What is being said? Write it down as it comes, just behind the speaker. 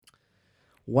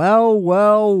Well,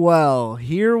 well, well,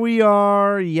 here we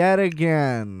are yet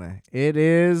again. It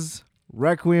is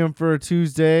Requiem for a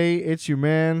Tuesday. It's your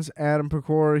man's Adam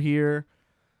Pecora here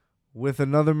with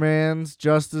another man's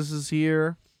Justice is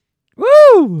here.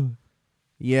 Woo!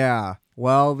 Yeah,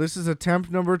 well, this is attempt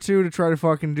number 2 to try to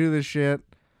fucking do this shit.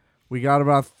 We got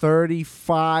about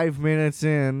 35 minutes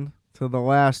in to the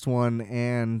last one,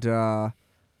 and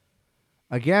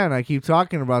again, I keep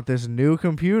talking about this new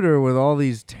computer with all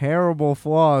these terrible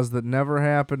flaws that never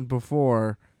happened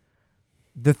before.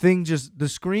 The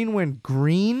screen went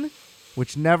green,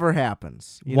 which never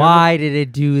happens. Why did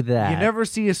it do that? You never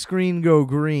see a screen go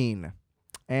green.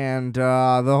 And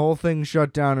the whole thing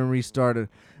shut down and restarted.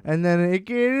 And then it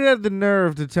had the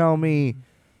nerve to tell me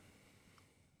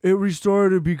it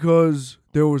restarted because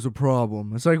there was a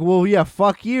problem. It's like, well, yeah,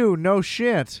 fuck you. No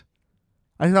shit.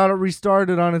 I thought it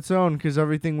restarted on its own because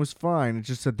everything was fine. It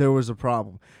just said there was a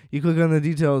problem. You click on the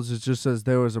details, it just says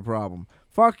there was a problem.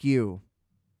 Fuck you.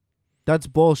 That's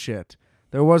bullshit.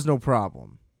 There was no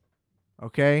problem.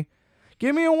 Okay?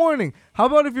 Give me a warning. How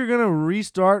about if you're going to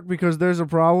restart because there's a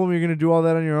problem, you're going to do all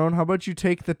that on your own? How about you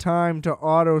take the time to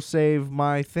auto-save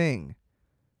my thing?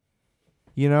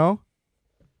 You know?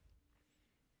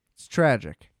 It's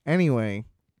tragic. Anyway.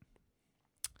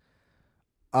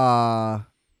 Rate,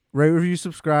 review,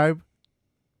 subscribe.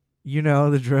 You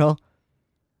know the drill.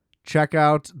 Check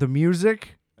out the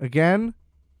music. Again,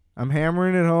 I'm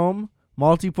hammering it home.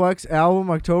 Multiplex album,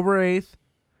 October 8th.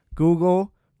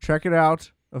 Google. Check it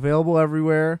out. Available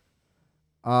everywhere.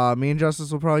 Me and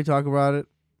Justice will probably talk about it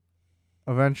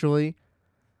eventually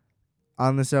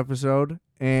on this episode.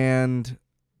 And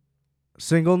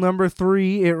single number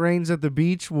 3, It Rains at the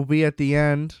Beach, will be at the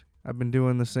end. I've been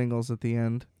doing the singles at the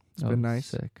end. It's been nice.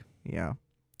 Sick. Yeah.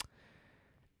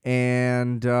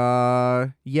 And,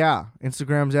 yeah.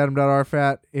 Instagram's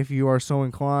adam.rfat if you are so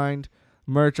inclined.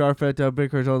 Merch,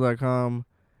 rfat.bigcartel.com.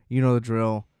 You know the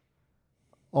drill.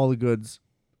 All the goods.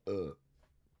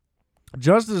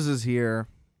 Justice is here.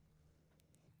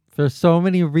 For so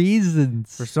many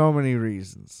reasons. For so many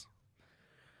reasons.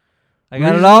 I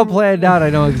got it all planned out. I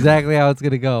know exactly how it's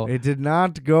going to go. It did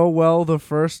not go well the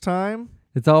first time.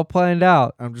 It's all planned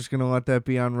out. I'm just going to let that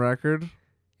be on record.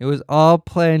 It was all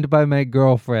planned by my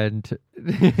girlfriend.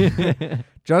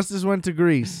 Justice went to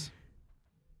Greece.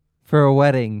 For a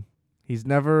wedding. He's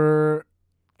never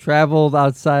traveled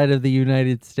outside of the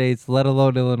United States, let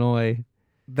alone Illinois.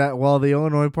 The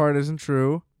Illinois part isn't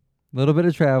true. A little bit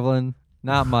of traveling,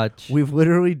 not much. We've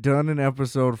literally done an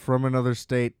episode from another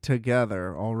state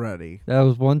together already. That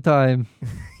was one time.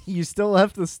 You still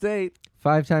left the state.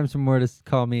 5 times or more to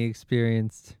call me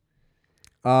experienced.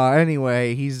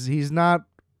 Anyway, he's not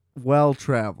well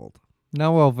traveled.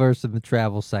 Not well versed in the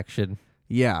travel section.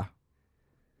 Yeah.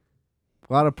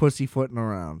 A lot of pussyfooting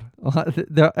around.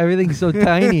 Everything's so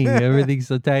tiny. Everything's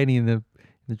so tiny in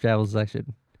the travel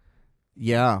section.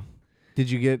 Yeah.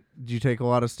 Did you take a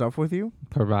lot of stuff with you?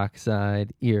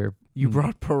 Peroxide, You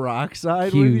brought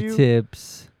peroxide with you?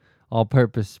 Q-tips,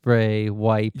 all-purpose spray,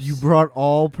 wipes. You brought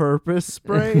all-purpose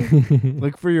spray?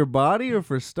 Like for your body or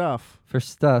for stuff? For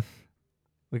stuff.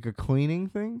 Like a cleaning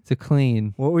thing? To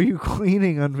clean. What were you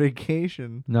cleaning on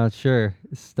vacation? Not sure.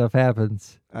 Stuff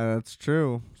happens. That's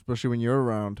true, especially when you're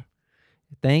around.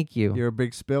 Thank you. You're a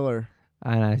big spiller.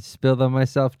 And I spilled on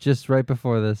myself just right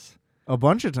before this. A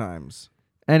bunch of times.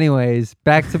 Anyways,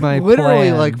 back to my Literally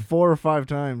plan. like 4 or 5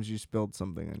 times you spilled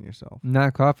something on yourself.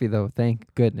 Not coffee, though.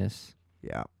 Thank goodness.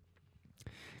 Yeah.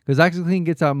 Because OxyClean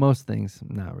gets out most things.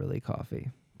 Not really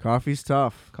coffee. Coffee's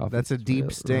tough. Coffee's That's a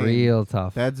deep stain. Real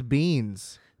tough. That's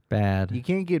beans. Bad. You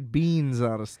can't get beans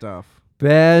out of stuff.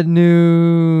 Bad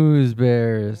news,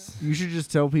 bears. You should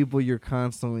just tell people you're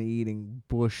constantly eating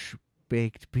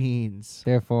bush-baked beans.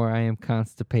 Therefore, I am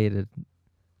constipated.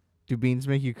 Do beans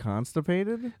make you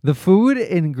constipated? The food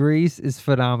in Greece is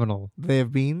phenomenal. They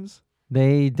have beans?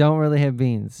 They don't really have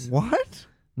beans. What?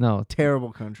 No.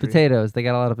 Terrible country. Potatoes. They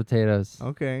got a lot of potatoes.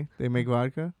 Okay. They make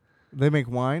vodka? They make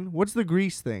wine? What's the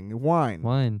Greece thing? Wine.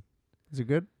 Wine. Is it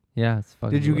good? Yeah, it's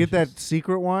fucking Did you get delicious. that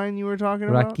secret wine you were talking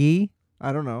about? Raki?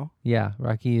 I don't know. Yeah,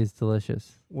 Raki is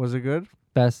delicious. Was it good?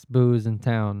 Best booze in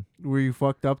town. Were you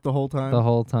fucked up the whole time? The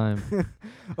whole time.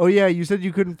 Oh, yeah. You said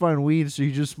you couldn't find weed, so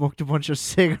you just smoked a bunch of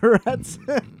cigarettes.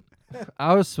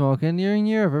 I was smoking. You're in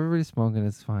Europe. Everybody's smoking.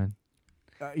 It's fine.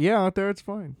 Yeah, out there it's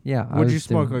fine. Yeah. What'd you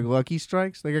smoke? Like Lucky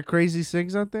Strikes? They got crazy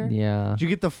cigs out there? Yeah. Did you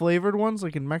get the flavored ones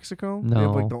like in Mexico? No. They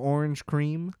have like the orange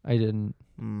cream. I didn't.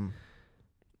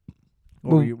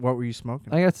 What were you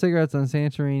smoking? I got cigarettes on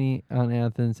Santorini, on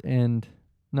Athens, and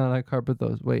no, not carpet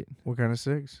those. Wait. What kind of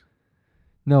cigs?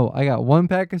 No, I got 1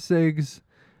 pack of cigs,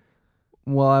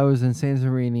 Well, I was in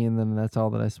Santorini, and then that's all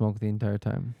that I smoked the entire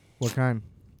time. What kind?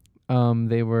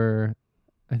 They were,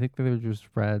 I think they were just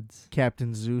Reds.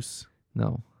 Captain Zeus.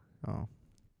 No, Oh,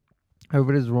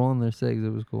 everybody's rolling their cigs. It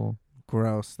was cool.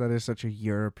 gross. That is such a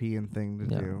European thing to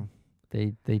Yeah. do.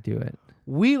 They do it.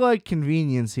 We like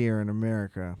convenience here in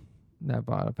America. That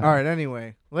bought a pack. All right.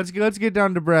 Anyway, let's get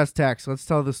down to brass tacks. Let's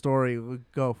tell the story.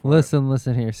 Go for it.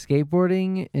 Listen here.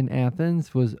 Skateboarding in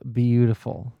Athens was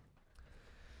beautiful.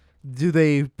 Do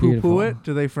they poo-poo Beautiful. it?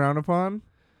 Do they frown upon?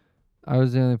 I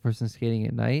was the only person skating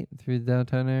at night through the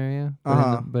downtown area,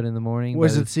 but in the morning.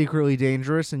 Was it secretly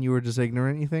dangerous and you were just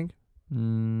ignorant, you think?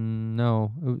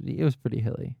 No, it was pretty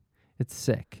hilly. It's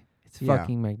sick. It's Yeah.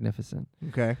 fucking magnificent.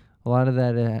 Okay. A lot of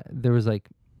that, there was like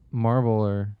marble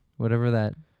or whatever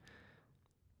that.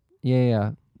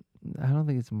 Yeah. I don't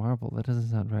think it's marble. That doesn't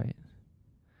sound right.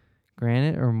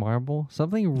 Granite or marble?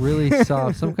 Something really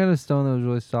soft. Some kind of stone that was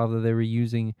really soft that they were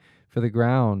using for the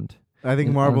ground. I think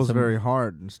On marble's some- very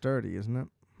hard and sturdy, isn't it?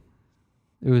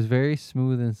 It was very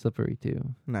smooth and slippery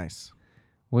too. Nice.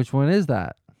 Which one is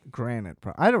that? Granite.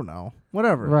 I don't know.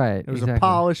 Whatever. Right. It was exactly. a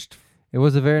polished. It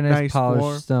was a very nice, nice polished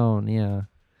floor. stone. Yeah.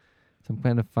 Some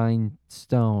kind of fine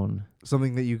stone.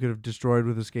 Something that you could have destroyed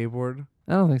with a skateboard.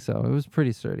 I don't think so. It was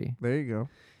pretty sturdy. There you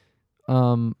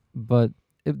go. But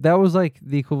that was like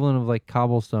the equivalent of like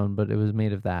cobblestone, but it was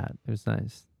made of that. It was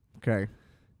nice. Okay.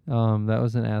 That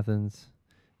was in Athens,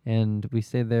 and we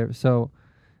stayed there. So,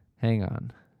 hang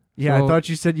on. Yeah, So, I thought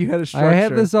you said you had a structure. I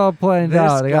had this all planned This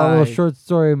out. I got a little guy. short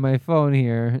story in my phone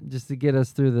here just to get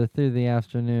us through the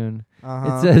afternoon.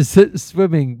 Uh-huh. It says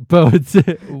swimming, boats,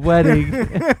 wedding.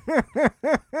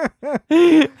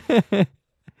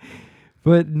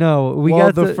 But no, we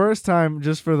well, got the first time,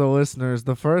 just for the listeners,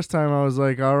 the first time I was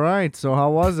like, all right, so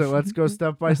how was it? Let's go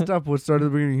step by step. What started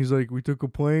at the beginning? He's like, we took a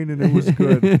plane and it was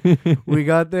good. We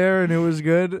got there and it was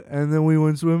good, and then we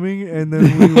went swimming, and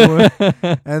then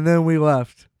and then we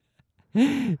left.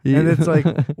 And it's like,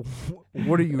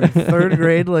 what are you, in third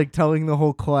grade, like telling the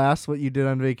whole class what you did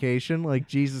on vacation? Like,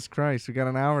 Jesus Christ, we got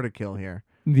an hour to kill here.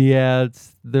 Yeah, it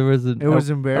was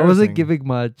embarrassing. I wasn't giving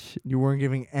much. You weren't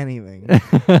giving anything.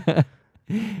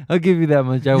 I'll give you that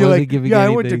much. I You're wasn't like, giving yeah,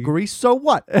 anything. I went to Greece, so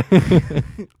what?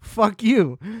 Fuck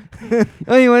you.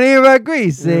 Oh, you want to hear about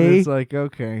Greece, And see? it's like,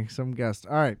 okay, some guest.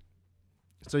 All right.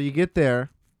 So you get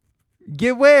there.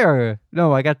 Get where?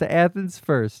 No, I got to Athens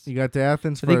first. You got to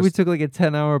Athens I think we first. took like a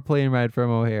 10-hour plane ride from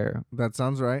O'Hare. That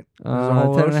sounds right. There's a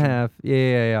whole 10 and a ocean. half.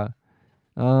 Yeah.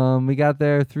 We got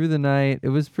there through the night. It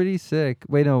was pretty sick.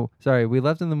 Wait, no. Sorry. We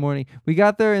left in the morning. We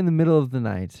got there in the middle of the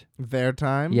night. Their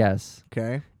time? Yes.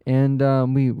 Okay. And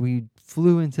we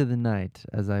flew into the night,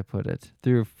 as I put it,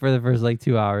 for the first like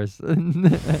 2 hours.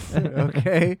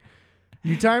 Okay.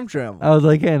 You time travel. I was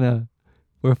like, Hannah,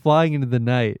 we're flying into the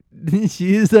night.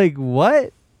 She's like,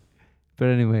 what? But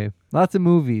anyway, lots of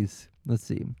movies. Let's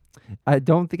see. I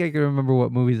don't think I can remember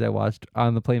what movies I watched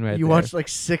on the plane ride You there. watched like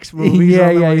 6 movies Yeah,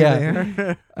 on the way yeah.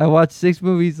 there? I watched 6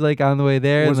 movies like on the way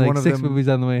there Was and one like of 6 them- movies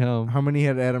on the way home. How many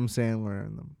had Adam Sandler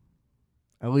in them?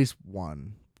 At least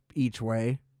one each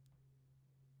way.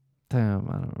 Damn,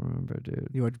 I don't remember, dude.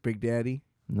 You watched Big Daddy?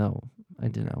 No, I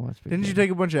did not watch Big Didn't you Daddy.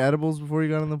 take a bunch of edibles before you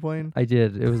got on the plane? I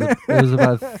did. It was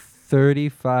about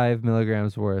 35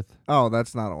 milligrams worth. Oh,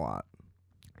 that's not a lot.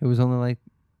 It was only like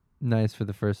nice for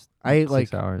the first I ate 6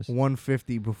 like hours.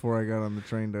 150 before I got on the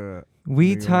train to. We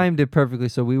New York. timed it perfectly,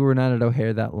 so we were not at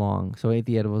O'Hare that long. So I ate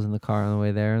the edibles in the car on the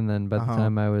way there, and then by the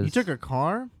time I was, You took a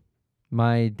car?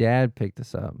 my dad picked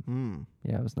us up. Mm.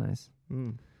 Yeah, it was nice.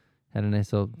 Mm. Had a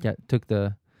nice little. Took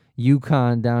the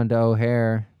Yukon down to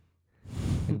O'Hare.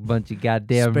 Like a bunch of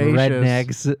goddamn Spacious.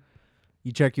 rednecks.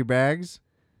 You check your bags?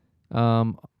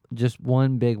 Just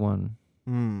one big one,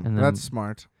 Mm. And then- That's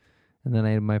smart. and then I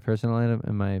had my personal item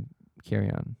and my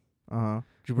carry-on. Uh-huh.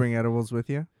 Did you bring edibles with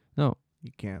you? No.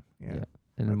 You can't. Yeah. Yeah.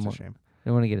 And That's then a shame. I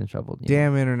didn't want to get in trouble. you know.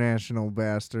 Damn international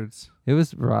bastards. It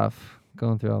was rough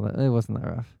going through all that. It wasn't that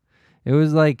rough. It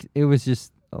was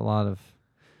just a lot of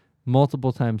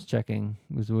multiple times checking.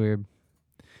 It was weird.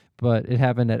 But it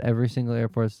happened at every single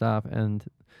airport stop, and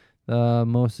the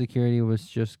most security was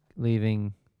just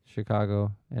leaving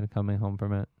Chicago and coming home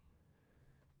from it.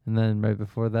 And then right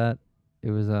before that, it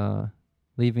was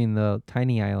leaving the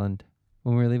tiny island.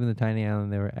 When we were leaving the tiny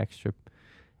island, they were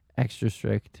extra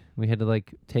strict. We had to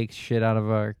like take shit out of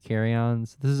our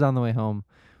carry-ons. This is on the way home.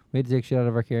 We had to take shit out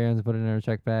of our carry-ons and put it in our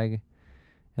check bag,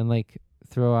 and like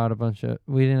throw out a bunch of.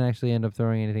 We didn't actually end up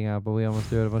throwing anything out, but we almost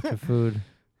threw out a bunch of food.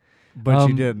 But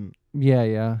you didn't.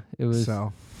 Yeah. It was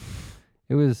So.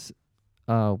 it was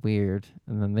weird.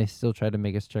 And then they still tried to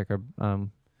make us check our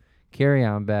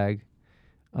carry-on bag.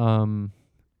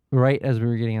 right as we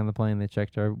were getting on the plane, they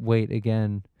checked our weight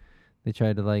again. They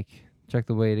tried to like check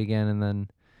the weight again and then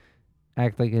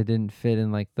act like it didn't fit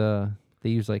in like they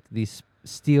use like these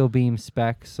steel beam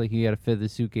specs. Like you got to fit the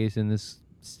suitcase in this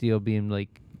steel beam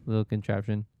like little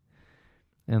contraption.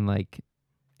 And like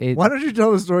it. Why don't you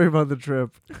tell the story about the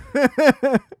trip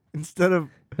instead of?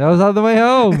 That was on the way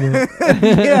home.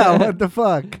 Yeah, what the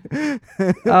fuck?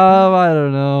 I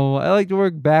don't know. I like to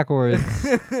work backwards.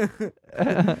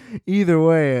 Either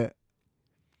way,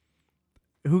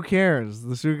 who cares?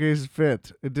 The suitcase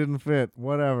fit. It didn't fit.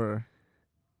 Whatever.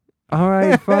 All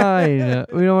right, fine.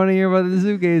 We don't want to hear about the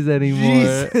suitcase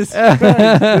anymore. Jesus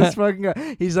Christ, this fucking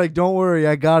guy. He's like, don't worry,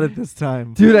 I got it this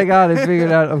time. Dude, I got it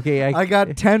figured out. Okay, I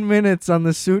got 10 minutes on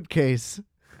the suitcase.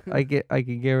 I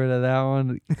can get rid of that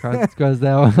one. Cross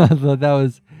that one. I thought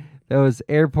that was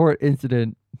airport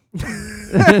incident.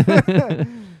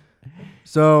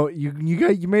 So you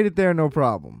made it there, no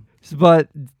problem. But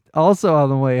also on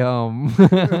the way home.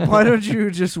 Why don't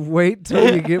you just wait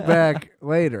till you get back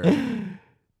later?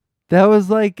 That was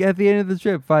like at the end of the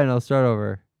trip. Fine, I'll start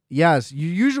over. Yes, you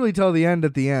usually tell the end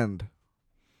at the end.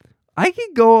 I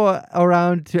can go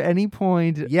around to any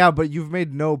point. Yeah, but you've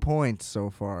made no points so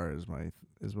far. Is what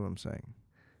I'm saying.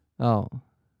 Oh.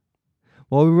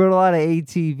 Well, we rode a lot of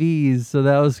ATVs, so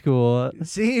that was cool.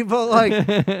 See, but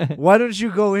like, why don't you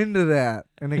go into that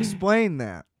and explain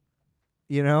that?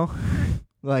 You know,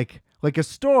 like a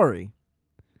story.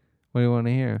 What do you want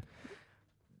to hear?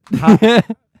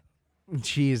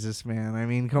 Jesus, man. I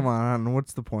mean, come on.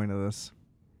 What's the point of this?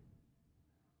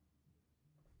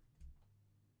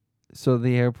 So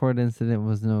the airport incident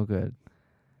was no good.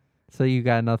 So you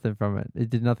got nothing from it. It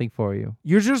did nothing for you.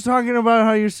 You're just talking about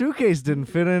how your suitcase didn't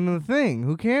fit in the thing.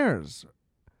 Who cares?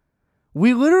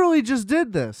 We literally just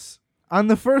did this on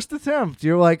the first attempt.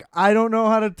 You're like, I don't know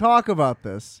how to talk about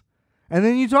this. And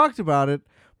then you talked about it,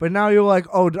 but now you're like,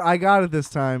 oh, I got it this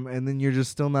time. And then you're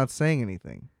just still not saying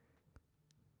anything.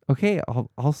 Okay,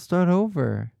 I'll start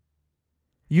over.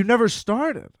 You never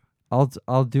started.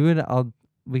 I'll do it.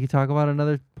 We can talk about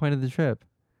another point of the trip.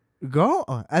 Go.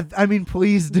 I mean,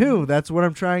 please do. That's what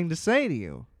I'm trying to say to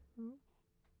you.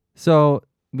 So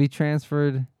we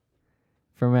transferred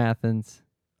from Athens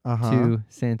Uh-huh. to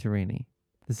Santorini.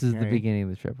 This is the Okay. beginning of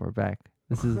the trip. We're back.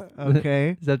 This is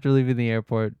Okay. This is after leaving the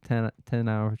airport,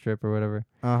 10-hour trip or whatever.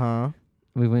 Uh-huh.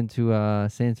 We went to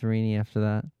Santorini after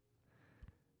that.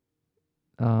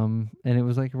 And it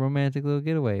was like a romantic little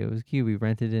getaway. It was cute. We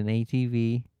rented an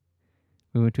ATV.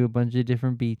 We went to a bunch of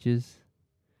different beaches.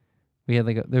 We had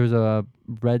there was a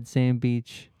red sand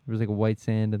beach. There was like a white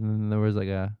sand, and then there was like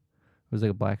a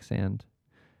black sand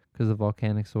because of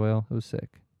volcanic soil. It was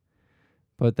sick.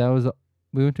 But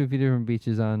we went to a few different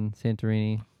beaches on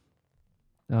Santorini.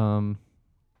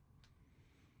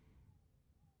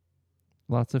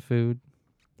 Lots of food.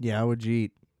 Yeah, what'd you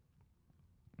eat?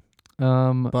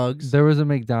 Bugs. There was a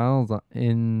McDonald's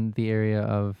in the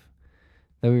area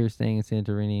that we were staying in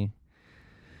Santorini.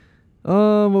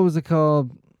 What was it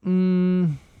called? Pangaea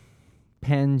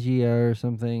or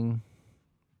something.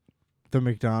 The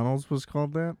McDonald's was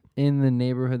called that? In the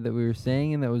neighborhood that we were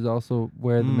staying in, that was also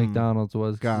where the McDonald's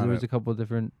was. 'Cause there was a couple of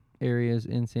different areas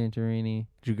in Santorini.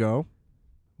 Did you go?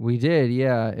 We did,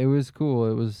 yeah. It was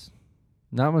cool. It was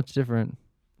not much different.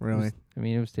 Really?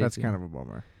 It was tasty. That's kind of a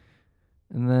bummer.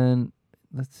 And then,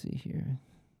 let's see here.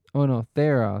 Oh, no,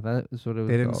 Thera. That is what it was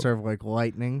They didn't called. serve like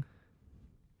lightning?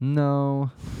 No.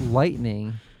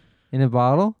 Lightning? In a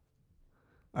bottle?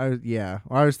 I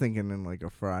was thinking in like a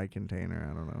fry container.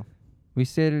 I don't know. We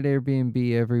stayed at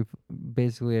Airbnb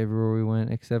basically everywhere we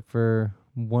went, except for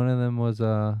one of them was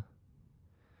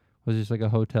just like a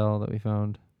hotel that we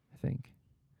found, I think.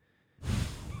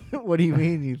 What do you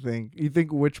mean you think? You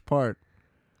think which part?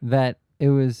 That it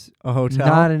was A hotel?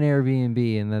 not an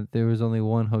Airbnb, and that there was only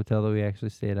one hotel that we actually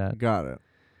stayed at. Got it.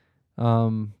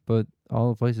 But all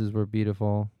the places were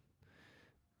beautiful.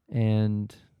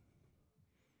 And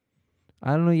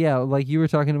I don't know, yeah, like you were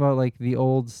talking about like the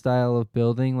old style of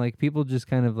building, like people just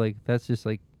kind of like that's just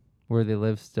like where they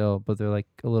live still, but they're like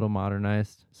a little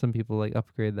modernized. Some people like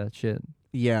upgrade that shit.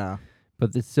 Yeah.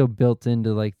 But it's still built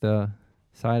into like the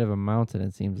side of a mountain,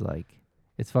 it seems like.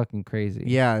 It's fucking crazy.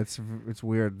 Yeah, it's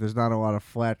weird. There's not a lot of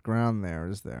flat ground there,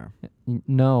 is there?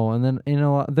 No, and then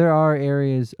there are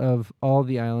areas of all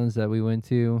the islands that we went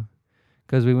to,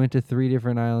 because we went to 3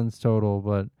 different islands total,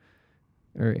 or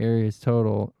areas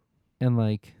total, and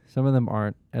like some of them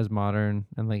aren't as modern,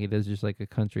 and like it is just like a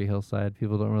country hillside.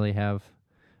 People don't really have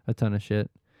a ton of shit.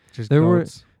 Just There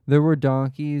goats. There were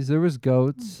donkeys, there was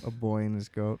goats, A boy and his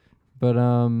goat. but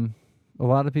a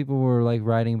lot of people were like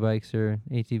riding bikes or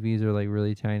ATVs or like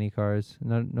really tiny cars.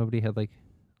 Nobody had like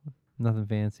Nothing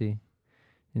fancy.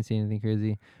 Didn't see anything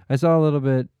crazy. I saw a little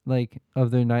bit like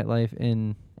of their nightlife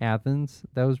in Athens.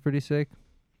 That was pretty sick.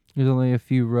 There's only a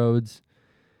few roads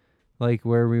like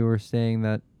where we were staying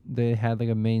that they had like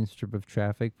a main strip of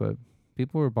traffic, but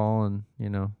people were balling, you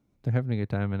know. They're having a good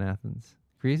time in Athens.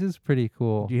 Greece is pretty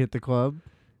cool. Did you hit the club?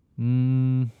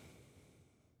 In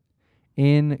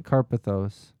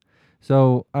Carpathos.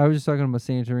 So I was just talking about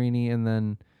Santorini, and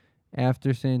then after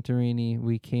Santorini,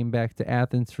 we came back to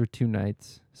Athens for 2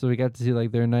 nights. So we got to see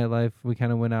like their nightlife. We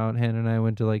kind of went out. Hannah and I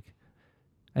went to like,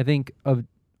 I think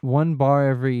one bar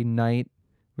every night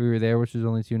we were there, which was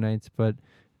only 2 nights. But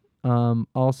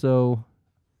also,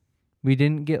 we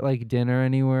didn't get like dinner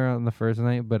anywhere on the first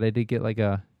night, but I did get like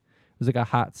it was like a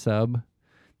hot sub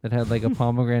that had like a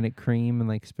pomegranate cream and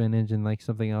like spinach and like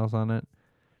something else on it.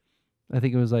 I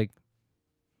think it was like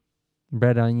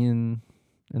red onion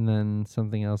and then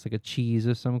something else, like a cheese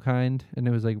of some kind. And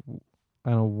it was like, I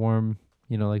don't know, warm,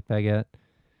 you know, like baguette.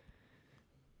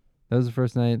 That was the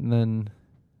first night. And then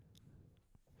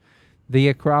the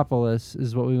Acropolis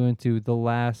is what we went to the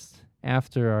last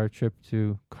after our trip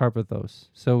to Carpathos.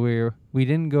 So we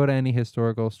didn't go to any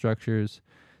historical structures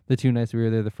the 2 nights we were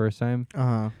there the first time.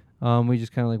 We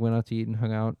just kind of like went out to eat and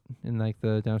hung out in like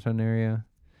the downtown area.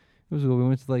 It was cool. We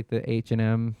went to like the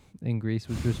H&M in Greece,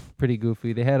 which was pretty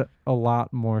goofy. They had a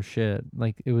lot more shit.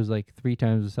 Like it was like 3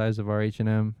 times the size of our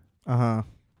H&M. A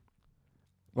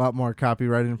lot more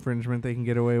copyright infringement they can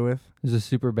get away with. There's a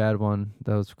super bad one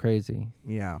that was crazy.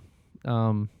 Yeah.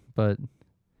 But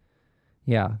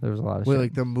yeah, there was a lot of Wait, shit.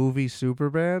 like the movie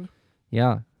Superbad?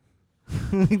 Yeah.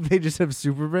 They just have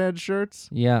Superbad shirts?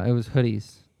 Yeah, it was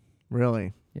hoodies.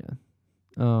 Really? Yeah.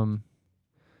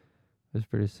 It was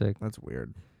pretty sick. That's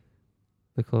weird.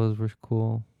 The clothes were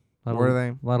cool. Were they?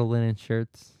 A lot of linen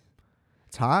shirts.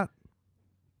 It's hot.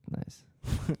 Nice.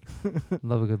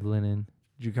 Love a good linen.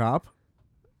 Did you cop?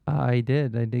 I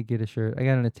did get a shirt. I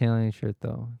got an Italian shirt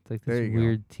though. It's like There this you go.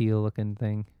 weird teal looking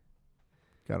thing.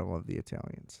 Gotta love the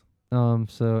Italians.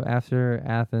 So after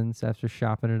Athens, after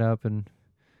shopping it up and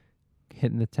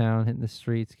hitting the town, hitting the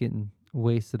streets, getting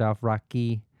wasted off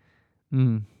Raki.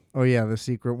 Oh yeah, the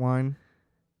secret wine.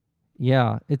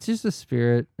 Yeah, it's just a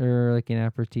spirit or like an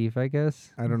aperitif, I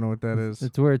guess. I don't know what that is.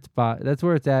 That's where it's bought. That's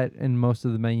where it's at in most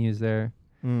of the menus there.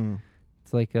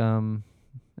 It's like an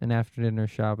after dinner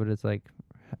shop, but it's like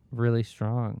really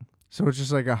strong. So it's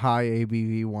just like a high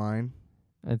ABV wine.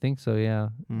 I think so. Yeah,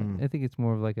 I think it's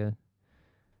more of like a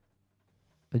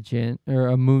gin or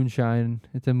a moonshine.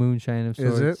 It's a moonshine of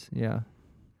sorts. Is it? Yeah,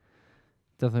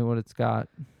 definitely what it's got.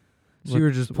 So you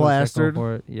were just What's that going plastered?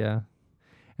 for it? Yeah,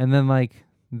 and then like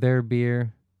their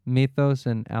beer, Mythos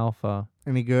and Alpha.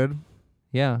 Any good?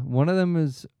 Yeah, one of them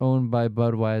is owned by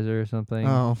Budweiser or something.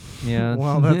 Oh, yeah.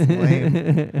 well, that's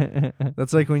lame.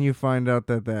 That's like when you find out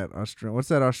that what's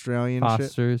that Australian shit?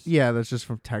 Foster's. Yeah, that's just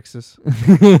from Texas.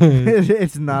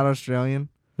 It's not Australian.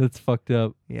 That's fucked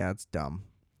up. Yeah, it's dumb.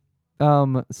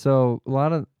 So a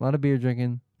lot of beer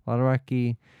drinking, a lot of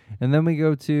Raki, and then we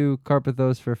go to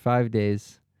Carpathos for 5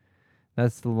 days.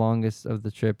 That's the longest of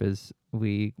the trip. Is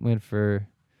we went for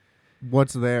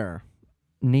What's there?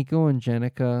 Nico and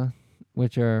Jenica,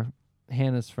 which are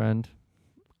Hannah's friend.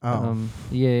 Oh.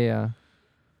 Yeah.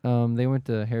 They went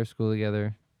to hair school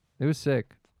together. It was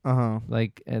sick.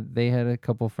 Like they had a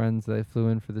couple friends that flew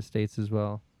in for the States as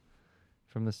well.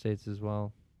 From the States as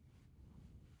well.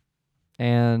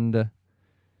 And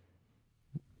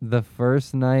the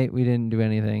first night we didn't do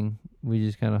anything. We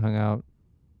just kind of hung out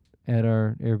at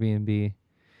our Airbnb.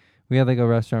 We had like a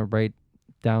restaurant right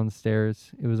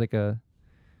downstairs. It was like a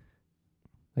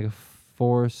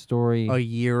 4-story A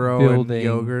gyro building. and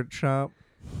yogurt shop.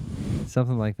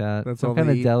 Something like that. That's some all kind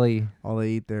they of eat? deli. All they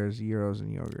eat there is gyros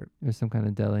and yogurt. Or some kind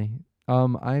of deli.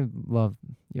 I love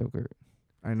yogurt.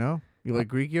 I know. You like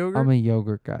Greek yogurt? I'm a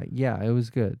yogurt guy. Yeah, it was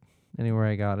good. Anywhere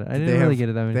I got it. I Did didn't they really have- get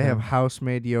it that many They have times.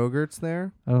 house-made yogurts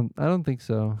there. I don't think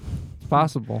so. It's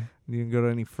possible. You can go to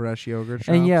any fresh yogurt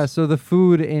shops. And yeah, so the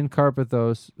food in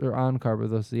Carpathos or on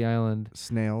Carpathos, the island,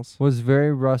 Snails. was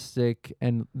very rustic,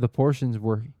 and the portions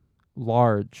were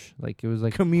large. Like it was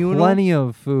like Communal? plenty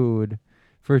of food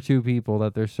for 2 people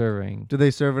that they're serving. Do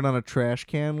they serve it on a trash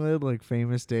can lid like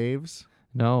Famous Dave's?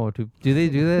 No, do they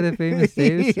do that at Famous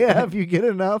Dave's? Yeah, if you get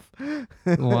enough.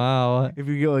 Wow, If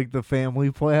you get like the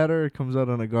family platter, it comes out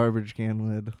on a garbage can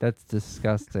lid. that's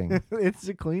disgusting. It's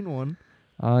a clean one.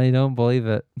 I don't believe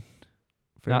it.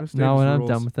 Famous Now Dave's when I'm rules.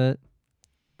 done with it,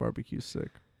 Barbecue's sick.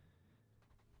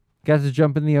 got to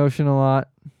jump in the ocean a lot.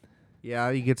 Yeah,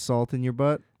 you get salt in your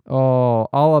butt. Oh,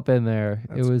 all up in there.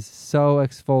 That's- It was so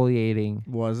exfoliating.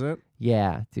 Was it?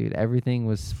 Yeah, dude, everything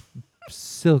was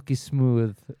silky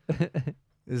smooth.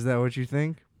 Is that what you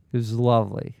think? It was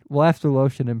lovely. Well, after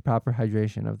lotion and proper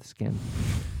hydration of the skin.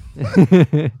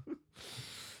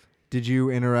 Did you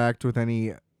interact with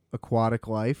any aquatic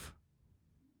life?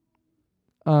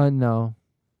 No.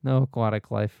 No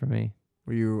aquatic life for me.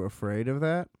 Were you afraid of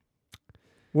that?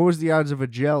 What was the odds of a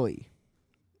jelly?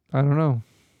 I don't know.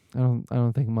 I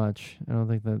don't think much. I don't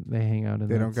think that they hang out in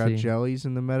They that don't got sea. jellies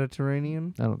in the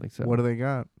Mediterranean? I don't think so. What do they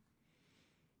got?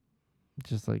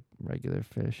 Just like regular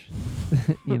fish.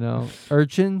 You know,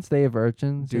 urchins. They have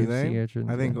urchins. Do They have they? sea urchins.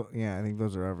 I think I think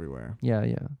those are everywhere. Yeah,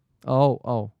 yeah.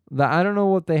 Oh. I don't know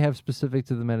what they have specific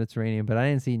to the Mediterranean, but I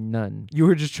didn't see none. You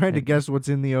were just trying to And guess what's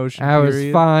in the ocean. I was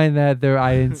period? fine that there.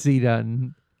 I didn't see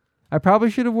none. I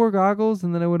probably should have wore goggles,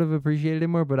 and then I would have appreciated it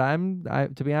more. But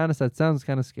to be honest, that sounds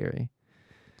kind of scary.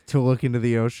 To look into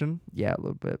the ocean? Yeah, a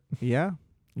little bit. Yeah.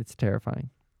 It's terrifying.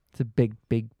 It's a big,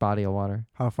 big body of water.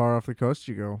 How far off the coast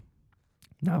you go?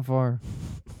 Not far.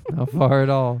 Not far at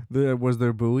all. Was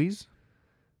there buoys?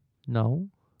 No.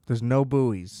 There's no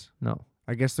buoys. No.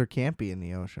 I guess there can't be in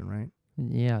the ocean, right?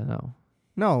 Yeah, no.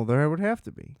 No, there would have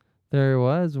to be. There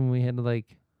was when we had to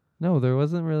no, there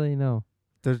wasn't really, no.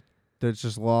 That's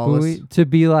just lawless. To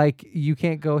be like, you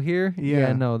can't go here?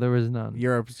 Yeah. No, there was none.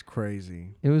 Europe's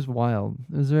crazy. It was wild.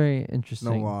 It was very No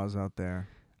interesting. laws out there.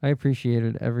 I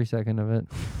appreciated every second of it.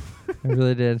 I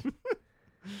really did.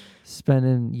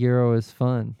 Spending euro is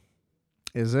fun.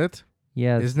 Is it?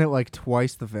 Yeah. Isn't it like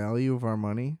twice the value of our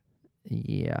money?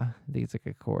 Yeah. I think it's like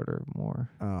a quarter more.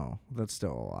 Oh, that's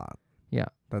still a lot. Yeah.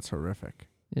 That's horrific.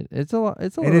 It's a lot.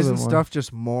 It's a And little isn't bit more. stuff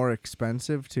just more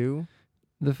expensive too?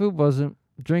 The food wasn't.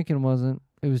 Drinking wasn't.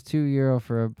 It was €2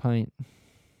 for a pint.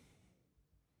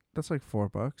 That's like $4,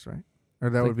 right? Or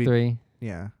that It's would like be 3.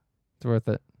 yeah. It's worth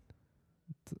it.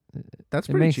 That's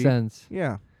It pretty makes cheap. sense.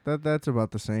 Yeah. That's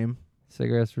about the same.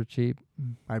 Cigarettes were cheap.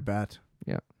 I bet.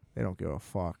 Yeah. They don't give a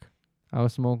fuck. I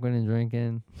was smoking and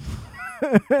drinking.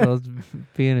 I was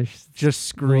being a Just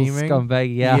screaming.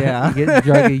 scumbag. Yeah. Yeah. Getting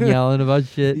drunk and yelling about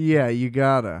shit. Yeah, you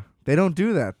gotta. They don't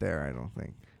do that there, I don't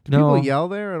think. Do No. people yell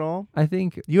there at all? I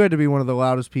think You had to be one of the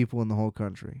loudest people in the whole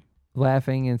country.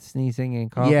 laughing and sneezing and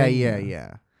coughing.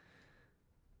 Yeah.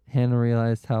 Hannah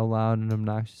realized how loud and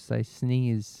obnoxious I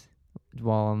sneeze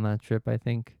while on that trip, I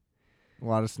think. A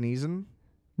lot of sneezing.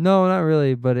 No, not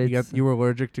really, but it's... You were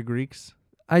allergic to Greeks?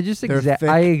 I just they're thick.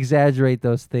 I exaggerate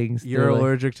those things. You're They're like-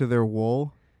 allergic to their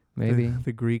wool? Maybe.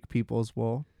 The Greek people's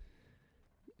wool?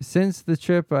 Since the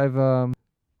trip, I've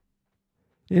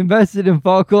invested in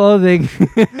fall clothing.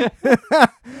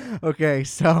 Okay,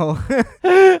 so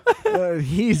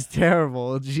he's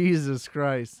terrible. Jesus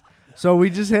Christ. So we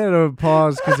just had a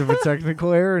pause because of a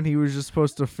technical error, and he was just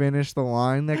supposed to finish the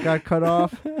line that got cut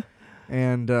off,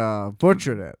 and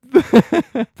butchered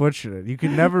it. Butchered it. You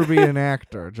could never be an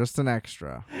actor, just an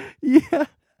extra. Yeah.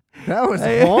 That was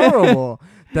horrible.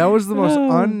 That was the most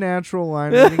unnatural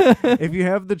line reading. If you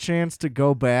have the chance to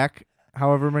go back,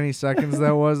 however many seconds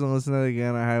that was, and listen to it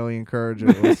again, I highly encourage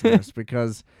it, listeners,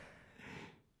 because,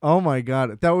 oh my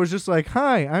God, that was just like,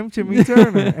 hi, I'm Timmy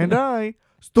Turner, and I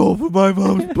stole from my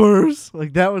mom's purse.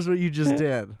 Like, that was what you just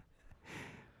did.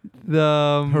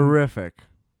 The Horrific.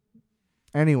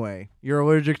 Anyway, you're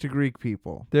allergic to Greek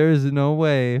people. There is no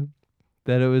way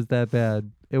that it was that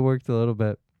bad. It worked a little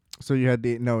bit. So you had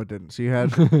no, it didn't. So you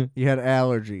had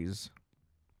allergies.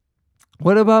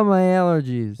 What about my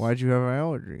allergies? Why'd you have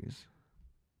allergies?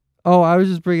 Oh, I was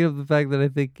just bringing up the fact that I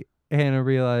think Hannah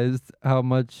realized how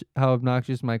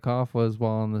obnoxious my cough was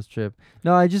while on this trip.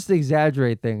 No, I just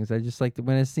exaggerate things. I just like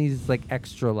when I sneeze, it's like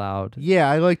extra loud. Yeah,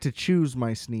 I like to choose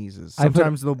my sneezes.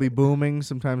 Sometimes they'll be booming.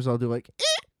 Sometimes I'll do like.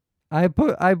 I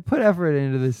put effort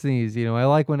into the sneeze. You know, I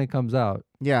like when it comes out.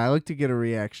 Yeah, I like to get a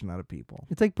reaction out of people.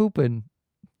 It's like pooping.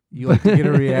 You like to get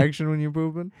a reaction when you're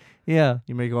pooping? Yeah.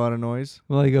 You make a lot of noise.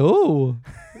 Well, I go, oh.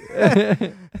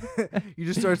 You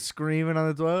just start screaming on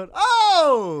the toilet.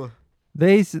 Oh!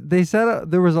 They said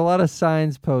there was a lot of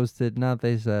signs posted. Not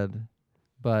they said,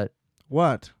 but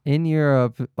What? in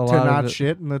Europe, a lot To not of it,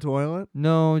 shit in the toilet?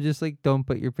 No, just like don't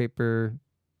put your paper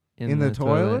in the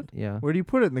toilet? Yeah, Where do you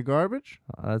put it? In the garbage?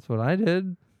 that's what I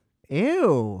did,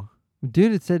 Ew.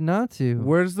 dude. It said not to.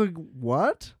 Where's the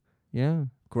what? Yeah.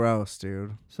 Gross,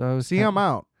 dude. So I was I'm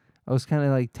out. I was kind of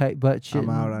like tight butt shit. I'm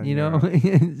out on you know.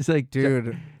 It's like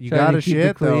Dude, you trying to gotta keep it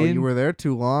shit though. clean. You were there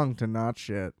too long to not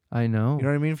shit. I know. You know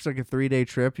what I mean? If it's like a 3-day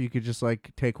trip, you could just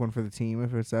like take one for the team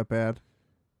if it's that bad.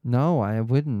 No, I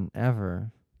wouldn't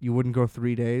ever. You wouldn't go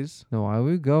 3 days? No, I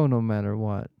would go no matter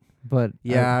what. But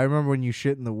Yeah, I remember when you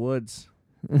shit in the woods.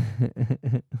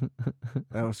 That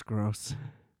was gross.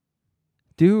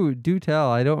 do tell.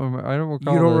 I don't remember. I don't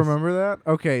recall. You don't this. remember that?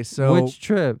 Okay, so Which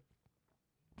trip?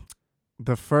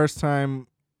 the first time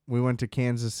We went to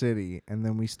Kansas City, and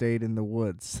then we stayed in the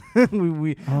woods.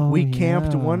 we Oh,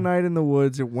 camped yeah. one night in the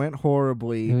woods. It went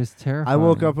horribly. It was terrifying. I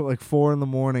woke up at like 4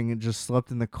 a.m. and just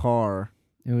slept in the car.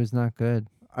 It was not good.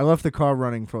 I left the car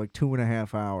running for like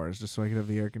 2.5 hours just so I could have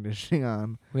the air conditioning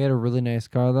on. We had a really nice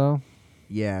car though.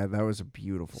 Yeah, that was a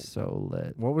beautiful. So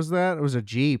lit. What was that? It was a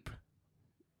Jeep.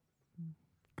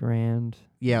 Grand.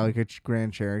 Yeah, like a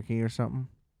Grand Cherokee or something.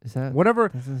 Is that Whatever.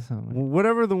 That doesn't sound like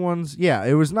Whatever the ones. Yeah,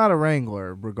 it was not a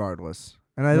Wrangler, regardless.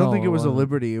 And I don't No, think it it was a wasn't.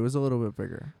 Liberty. It was a little bit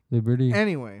bigger. Liberty.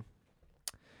 Anyway,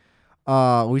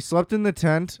 we slept in the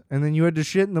tent, and then you had to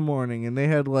shit in the morning, and they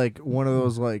had like one of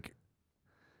those like,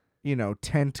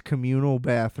 tent communal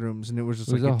bathrooms, and it was just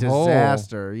It was like a a hole.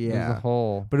 disaster. It was Yeah, a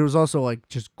hole. but it was also like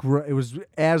just it was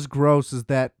as gross as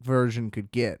that version could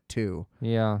get too.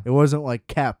 Yeah. It wasn't like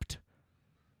kept.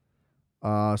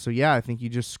 So yeah, I think you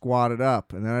just squatted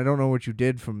up, and then I don't know what you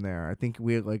did from there. I think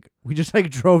we just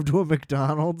like drove to a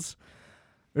McDonald's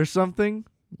or something.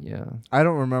 Yeah. I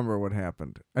don't remember what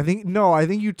happened. I think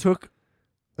you took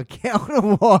a gallon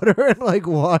of water and like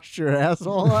washed your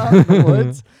asshole out in the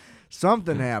woods.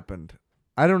 Something happened.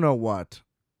 I don't know what.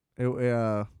 It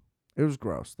was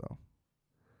gross though.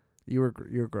 You're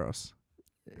gross.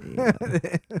 Yeah.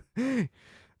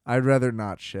 I'd rather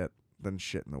not shit than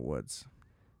shit in the woods.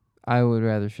 I would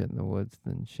rather shit in the woods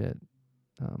than shit.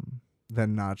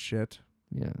 Than not shit,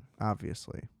 Yeah.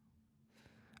 obviously.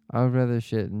 I would rather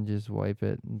shit and just wipe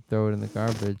it and throw it in the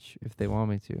garbage if they want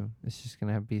me to. It's just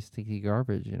gonna be sticky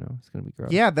garbage, It's gonna be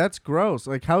gross. Yeah, that's gross.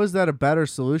 Like, how is that a better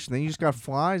solution? Then you just got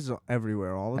flies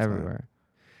everywhere all the time. Everywhere.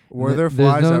 Were there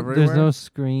flies everywhere? There's no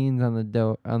screens on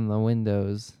the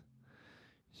windows.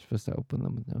 You're supposed to open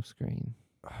them with no screen.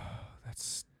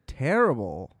 That's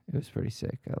terrible. It was pretty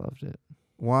sick. I loved it.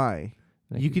 Why?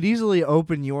 I You could easily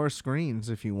open your screens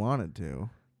if you wanted to.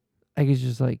 I could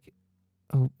just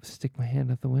stick my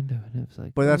hand out the window, and it was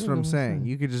like. But that's what I'm what's saying. that?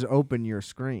 You could just open your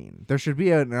screen. There should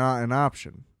be an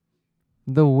option.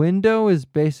 The window is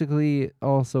basically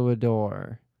also a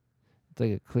door. It's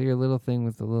like a clear little thing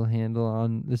with a little handle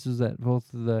on. This is at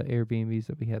both of the Airbnbs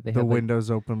that we had. They The had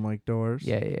windows open like doors.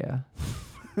 Yeah.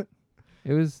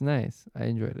 It was nice. I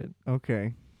enjoyed it.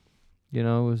 Okay. It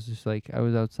was just like I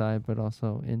was outside, but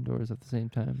also indoors at the same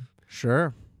time.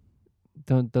 Sure.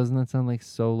 Doesn't that sound like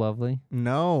so lovely?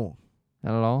 No.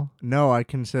 Not at all. No, I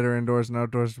consider indoors and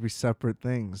outdoors to be separate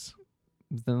things.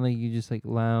 But then you just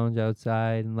lounge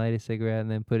outside and light a cigarette and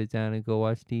then put it down and go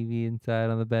watch TV inside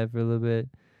on the bed for a little bit.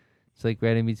 It's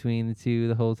right in between the two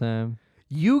the whole time.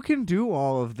 You can do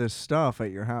all of this stuff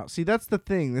at your house. See, that's the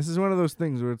thing. This is one of those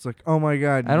things where it's like, oh my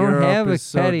God, I don't Europe have a is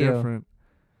so patio. different.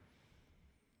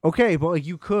 Okay, but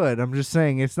you could. I'm just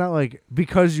saying, it's not like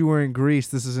because you were in Greece,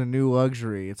 this is a new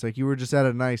luxury. It's like you were just at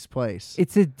a nice place.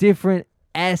 It's a different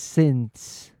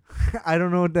essence. I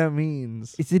don't know what that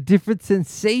means. It's a different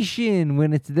sensation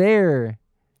when it's there.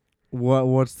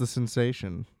 What's the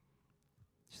sensation?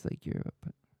 Just like Europe.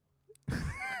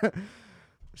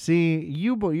 See,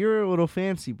 you're a little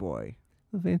fancy boy.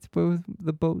 The fancy boy with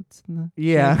the boats and the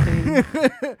Yeah.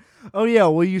 champagne. Oh yeah.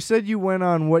 Well, you said you went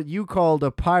on what you called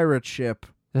a pirate ship,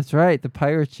 That's right, the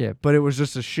pirate ship. but it was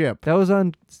just a ship. That was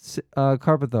on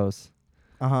Carpathos.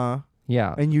 Uh-huh.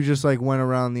 Yeah. And you just went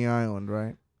around the island,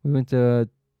 right? We went to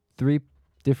 3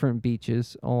 different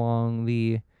beaches along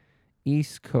the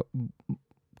east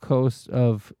coast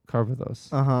of Carpathos.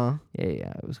 Uh-huh.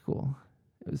 Yeah, it was cool.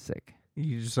 It was sick.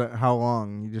 You just how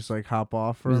long? You just hop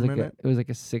off for It was a like minute? it was like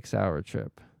a 6-hour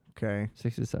trip. Okay.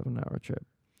 6 to 7 hour trip.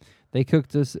 They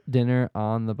cooked us dinner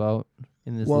on the boat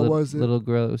in this What was it? little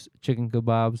gross chicken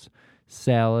kebabs,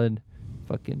 salad,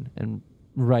 and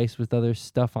rice with other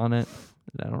stuff on it.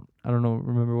 I don't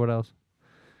remember what else.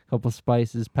 A couple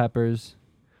spices, peppers,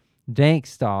 dank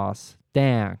sauce,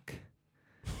 dank.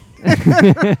 Did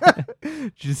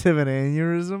you just have an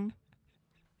aneurysm?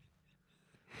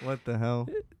 What the hell?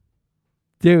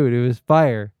 Dude, it was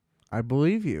fire. I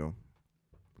believe you.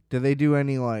 Do they do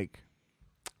any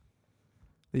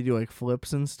they do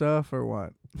flips and stuff or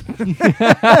what?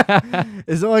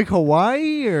 Is it like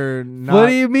Hawaii or not? What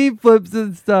do you mean flips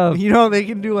and stuff? They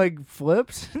can do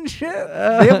flips and shit.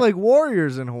 They have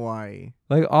warriors in Hawaii.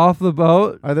 Like off the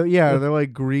boat? Are there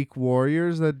Greek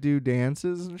warriors that do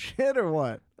dances and shit or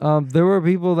what? There were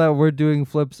people that were doing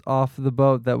flips off the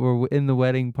boat that were in the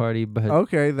wedding party, but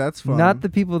Okay, that's fun. not the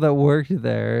people that worked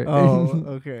there. Oh,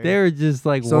 okay. They were just so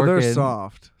working. they're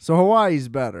soft. So Hawaii's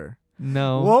better.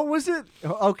 No. What was it?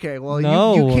 Okay, well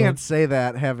No. you can't say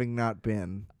that having not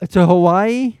been. To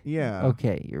Hawaii? Yeah.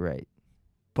 Okay, you're right.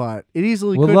 But it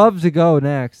easily Would could. love to go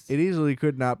next. It easily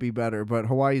could not be better, but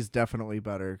Hawaii's definitely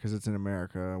better because it's in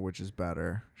America, which is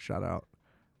better. Shout out,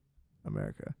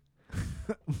 America.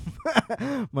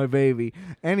 My baby.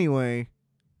 Anyway,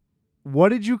 what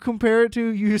did you compare it to?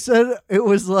 You said it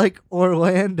was like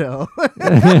Orlando.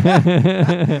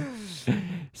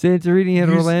 Santorini had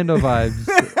You s- Orlando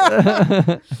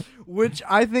vibes. Which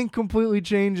I think completely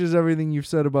changes everything you've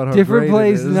said about how Different great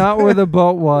place, it is. not where the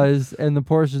boat was, and the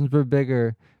portions were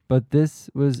bigger. But this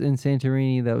was in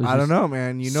Santorini. That was I don't just know,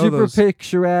 man. You know super those.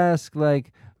 picturesque,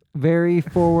 like very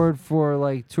forward for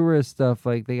like tourist stuff.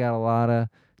 Like they got a lot of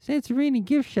Santorini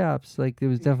gift shops. Like it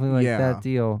was definitely like Yeah. that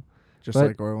deal. Just but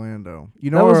like Orlando. You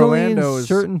That know, was Orlando only in is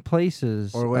certain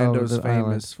places. Orlando's of the island.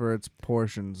 famous for its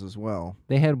portions as well.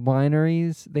 They had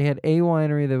wineries. They had a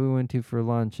winery that we went to for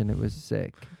lunch, and it was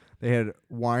sick. They had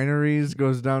wineries.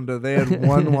 Goes down to they had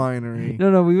one winery.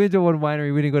 No, we went to one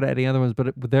winery. We didn't go to any other ones,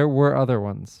 but there were other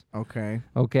ones. Okay.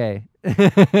 Okay.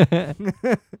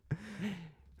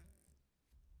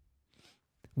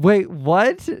 Wait,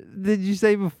 what did you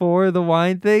say before the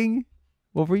wine thing?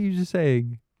 What were you just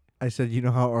saying? I said, you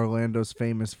know how Orlando's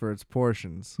famous for its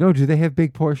portions. No, do they have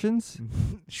big portions?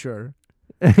 Sure.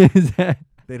 Is that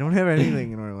They don't have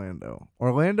anything in Orlando.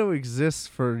 Orlando exists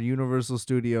for Universal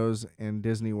Studios and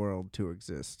Disney World to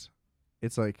exist.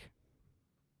 It's like,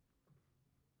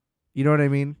 you know what I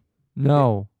mean?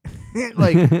 no?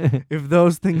 Like, if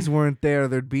those things weren't there,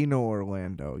 there'd be no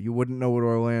Orlando. You wouldn't know what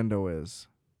Orlando is.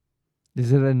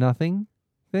 Is it a nothing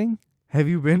thing? Have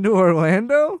you been to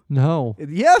Orlando? No.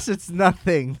 Yes, it's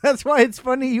nothing. That's why it's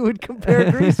funny you would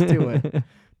compare Greece to it.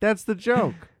 That's the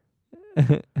joke.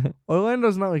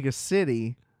 Orlando's not like a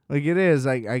city. Like it is,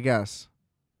 I guess.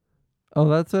 Oh,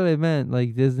 that's what I meant.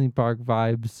 Like Disney park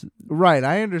vibes. Right,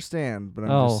 I understand, but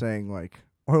I'm Oh. just saying, like,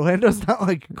 Orlando's not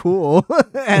like cool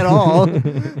at all.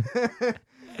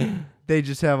 They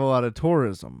just have a lot of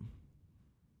tourism.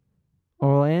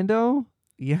 Orlando?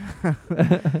 Yeah.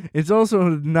 It's also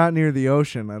not near the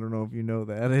ocean. I don't know if you know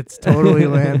that. It's totally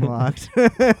landlocked.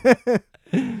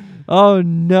 Oh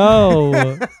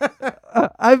no.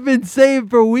 I've been saying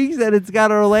for weeks that it's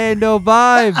got Orlando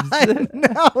I vibes.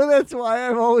 know. That's why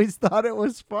I've always thought it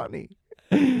was funny.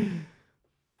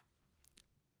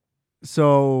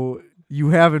 So you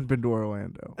haven't been to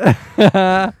Orlando.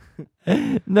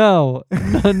 No,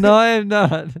 I am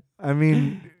not. I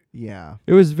mean, yeah.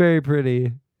 It was very pretty.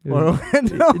 It was-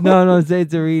 Orlando? no,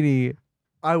 Santorini.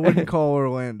 I wouldn't call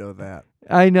Orlando that.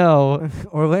 I know.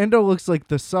 Orlando looks like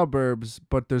the suburbs,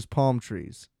 but there's palm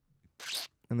trees.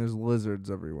 And there's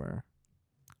lizards everywhere.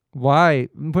 Why?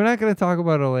 We're not gonna talk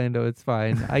about Orlando. It's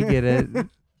fine. I get it.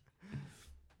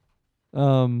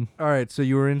 All right, so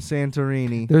you were in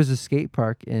Santorini. There's a skate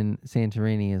park in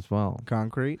Santorini as well.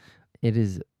 Concrete? It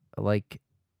is like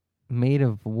made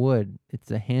of wood.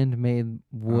 It's a handmade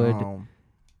wood Oh.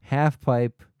 half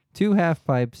pipe, 2 half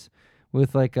pipes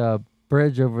with like a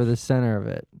bridge over the center of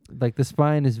it. Like the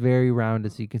spine is very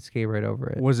rounded, so you can skate right over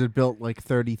it. Was it built like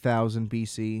 30,000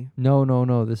 BC?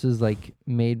 No. This is like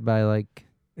made by like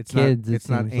It's kids, not. it It's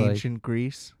not seems like. ancient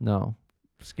Greece no.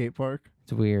 skate park.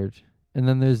 It's weird. And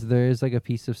then there is like a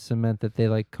piece of cement that they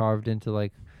like carved into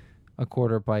like a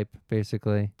quarter pipe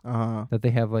basically. That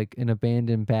they have like an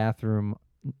abandoned bathroom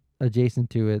adjacent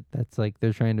to it that's like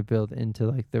they're trying to build into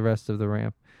like the rest of the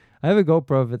ramp. I have a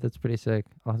GoPro of it that's pretty sick.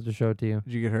 I'll have to show it to you.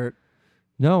 Did you get hurt?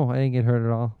 No, I didn't get hurt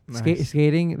at all. Nice.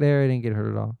 Skating there, I didn't get hurt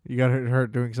at all. You got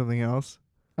hurt doing something else?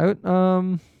 I would,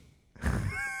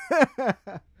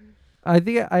 I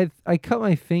think I cut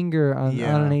my finger on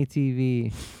an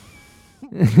ATV.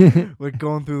 Like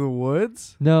going through the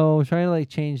woods? No, trying to like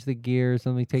change the gear or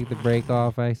something, take the brake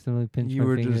off. I accidentally pinched You my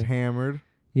were finger. just hammered?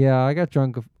 Yeah, I got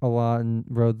drunk a lot and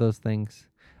rode those things.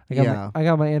 I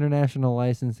got my international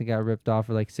license that got ripped off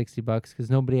for like $60 because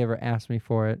nobody ever asked me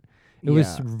for it. It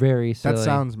was very silly. That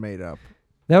sounds made up.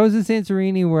 That was in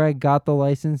Santorini where I got the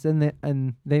license, and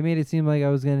they made it seem like I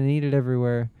was gonna need it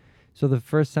everywhere. So the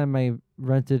first time I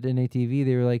rented an ATV,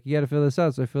 they were like, "You got to fill this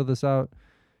out." So I filled this out,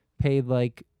 paid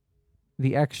like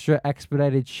the extra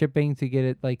expedited shipping to get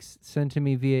it like sent to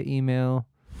me via email.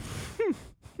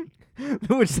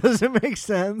 Which doesn't make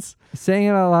sense. Saying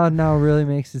it out loud now really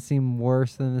makes it seem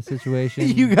worse than the situation.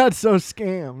 You got so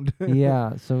scammed.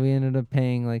 Yeah, so we ended up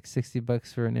paying like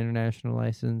 $60 for an international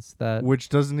license that Which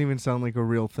doesn't even sound like a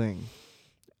real thing.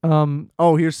 um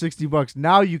Oh, here's $60.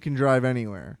 Now you can drive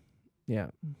anywhere. yeah.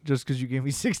 Just because you gave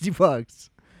me $60.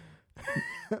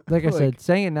 Like I said,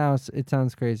 saying it now it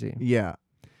sounds crazy. Yeah.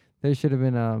 There should have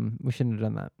been we shouldn't have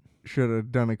done that. Should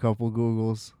have done a couple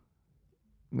Googles.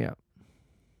 Yeah.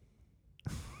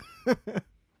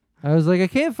 I was like, I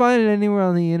can't find it anywhere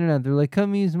on the internet. They're like,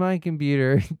 come use my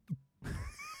computer.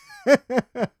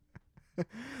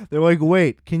 They're like,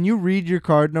 wait, can you read your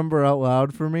card number out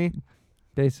loud for me?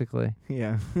 basically.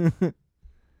 Yeah.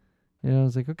 And I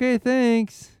was like, okay,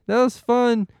 thanks. That was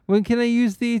fun. When can I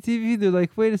use the ATV? They're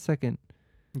like, wait a second.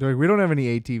 They're like, we don't have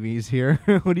any ATVs here.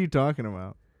 What are you talking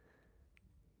about?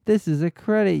 This is a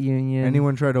credit union.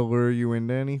 Anyone try to lure you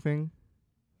into anything?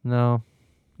 No.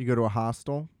 You go to a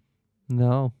hostel?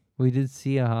 No. We did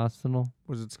see a hostel.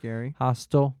 Was it scary?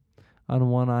 Hostel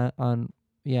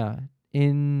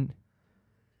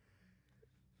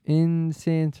in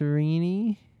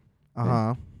Santorini.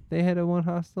 Uh-huh. They had one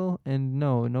hostel, and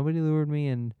no, nobody lured me,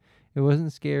 and it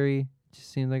wasn't scary. It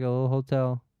just seemed like a little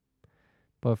hotel,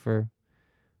 but for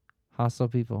hostile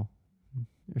people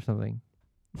or something.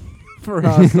 For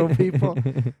hostile people?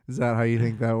 Is that how you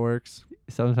think that works?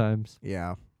 Sometimes.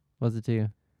 Yeah. What's it to you?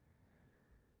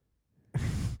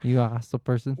 You a hostile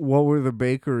person? What were the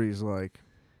bakeries like?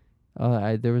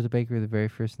 There was a bakery the very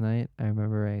first night. I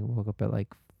remember I woke up at like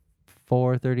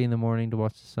 4:30 in the morning to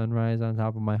watch the sunrise on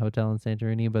top of my hotel in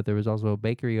Santorini, but there was also a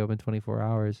bakery open 24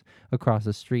 hours across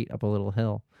the street up a little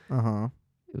hill. Uh-huh.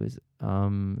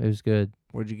 It was good.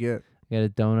 What'd you get? I got a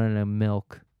donut and a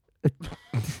milk.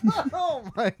 Oh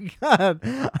my God.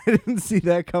 I didn't see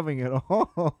that coming at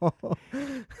all.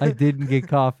 I didn't get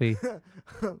coffee.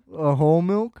 A whole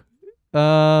milk?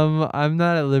 I'm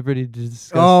not at liberty to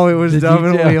discuss. Oh, it was the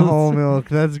definitely details. whole milk.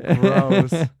 That's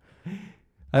gross.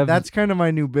 That's kind of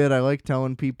my new bit. I like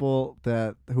telling people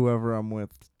that whoever I'm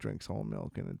with drinks whole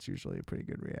milk, and it's usually a pretty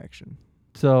good reaction.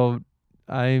 So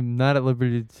I'm not at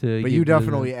liberty to. But you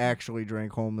definitely actually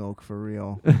drank whole milk for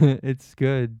real. It's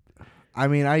good. I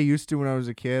mean, I used to when I was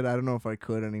a kid. I don't know if I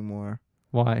could anymore.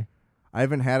 Why? I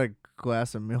haven't had a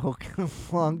glass of milk in a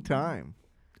long time.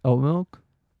 Oat milk?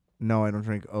 No, I don't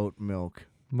drink oat milk.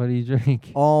 What do you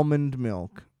drink? Almond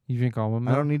milk. You drink almond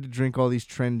milk? I don't need to drink all these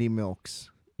trendy milks.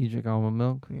 You drink almond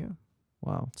milk? Yeah,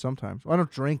 Wow. sometimes. I don't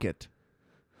drink it.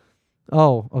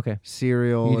 Oh, okay.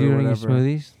 Cereal You do or it in your whatever.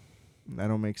 smoothies? I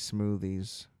don't make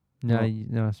smoothies. No, Well-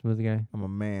 no, smoothie guy. I'm a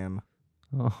man.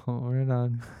 Oh, right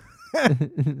on.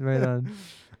 Right on.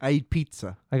 I eat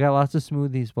pizza. I got lots of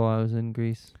smoothies while I was in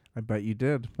Greece. I bet you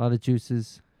did. A lot of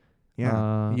juices.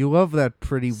 Yeah. You love that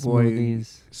pretty boy,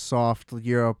 Smoothies. soft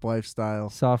Europe lifestyle.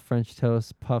 Soft French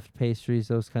toast, puffed pastries,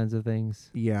 those kinds of things.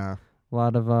 Yeah. A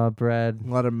lot of bread. A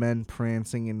lot of men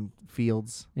prancing in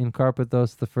fields. In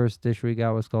Carpathos, the first dish we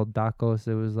got was called tacos.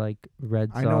 It was like red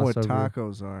sauce. I know what over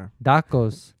tacos are.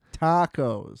 Tacos.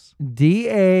 Tacos.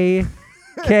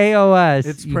 DAKOS.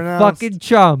 It's you pronounced- fucking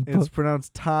chump. It's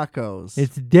pronounced tacos.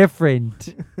 It's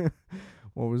different.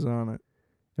 What was on it?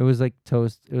 It was like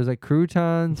toast. It was like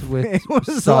croutons with It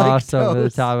was sauce like over the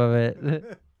toast. top of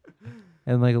it.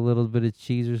 And like a little bit of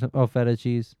cheese or something. Oh, feta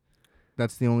cheese.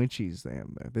 That's the only cheese they have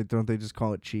there. They just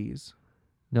call it cheese?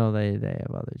 No, they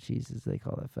have other cheeses. They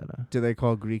call it feta. Do they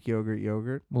call Greek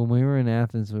yogurt? When we were in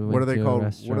Athens, we went What are they to a called?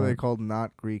 restaurant. What are they called?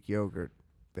 Not Greek yogurt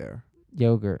there.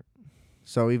 Yogurt.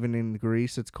 So even in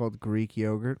Greece, it's called Greek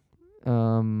yogurt.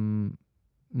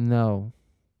 No.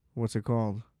 What's it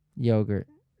called? Yogurt.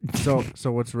 So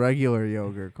what's regular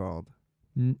yogurt called?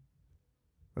 N-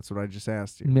 That's what I just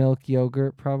asked you. Milk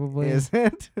yogurt, probably. Is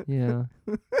it? Yeah.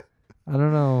 I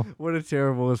don't know. What a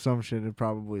terrible assumption. It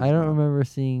probably is I don't not. remember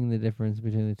seeing the difference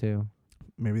between the two.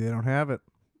 Maybe they don't have it.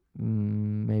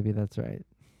 Maybe that's right.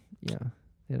 Yeah.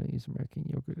 They don't use American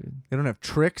yogurt. They don't have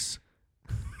tricks.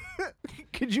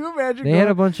 Could you imagine? They had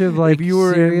a bunch of like you were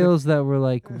in- cereals that were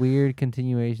like weird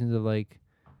continuations of like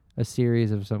a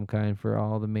series of some kind for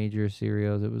all the major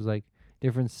cereals. It was like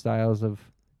different styles of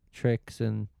Trix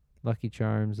and Lucky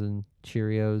Charms and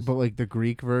Cheerios. But like the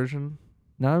Greek version.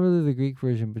 Not really the Greek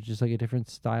version, but just like a different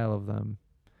style of them.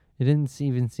 It didn't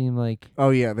even seem like Oh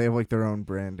yeah, they have like their own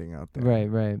branding out there.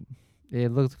 right.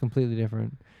 It looked completely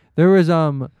different. There was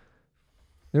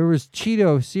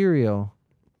Cheeto cereal.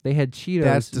 They had Cheetos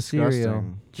That's cereal.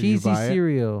 disgusting. Did you Cheesy buy it?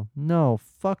 cereal. No,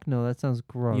 fuck no. That sounds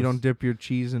gross. You don't dip your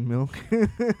cheese in milk.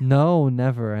 No,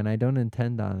 never, and I don't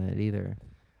intend on it either.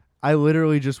 I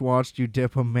literally just watched you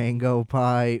dip a mango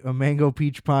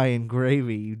peach pie in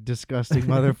gravy, you disgusting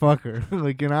motherfucker,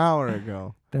 like an hour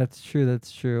ago. That's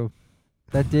true.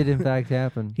 That did in fact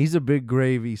happen. He's a big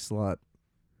gravy slut.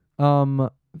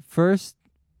 First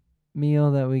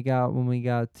meal that we got when we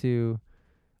got to,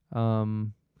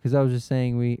 because I was just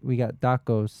saying we got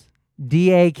tacos,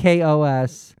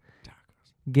 DAKOS.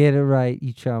 Get it right,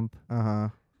 you chump. Uh-huh.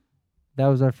 That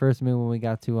was our first meal when we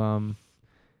got to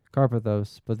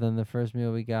Carpathos. But then the first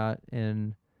meal we got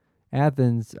in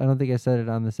Athens, I don't think I said it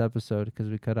on this episode because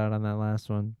we cut out on that last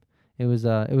one. It was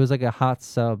like a hot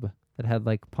sub that had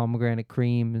like pomegranate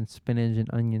cream and spinach and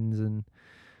onions and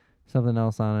something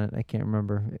else on it. I can't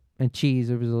remember. And cheese.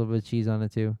 There was a little bit of cheese on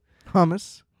it too.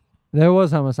 Hummus. There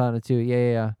was hummus on it too. Yeah,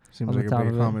 yeah, yeah. Seems On the like a top big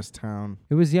of it. hummus town.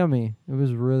 It was yummy. It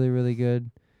was really, really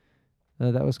good.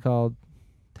 That was called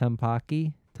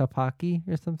Tapaki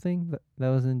or something. That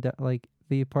was in like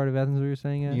the part of Athens we were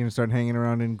saying at. You gonna start hanging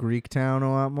around in Greek town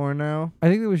a lot more now? I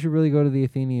think that we should really go to the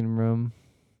Athenian Room.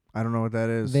 I don't know what that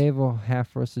is. They have a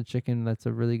half roasted chicken that's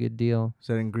a really good deal. Is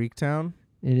that in Greek town?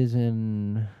 It is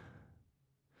in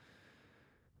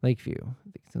Lakeview. I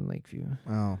think it's in Lakeview.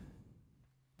 Oh,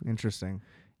 interesting.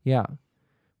 Yeah.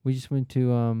 We just went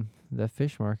to the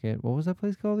fish market. What was that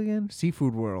place called again?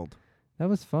 Seafood World That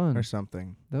was fun. or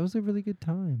something. That was a really good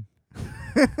time.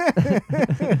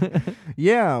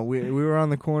 Yeah, we were on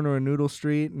the corner of Noodle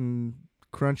Street and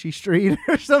Crunchy Street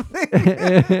or something.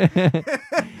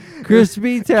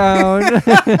 Crispy Town.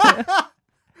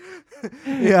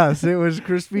 Yes, it was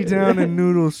Crispy Town and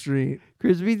Noodle Street.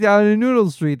 Crispy Town and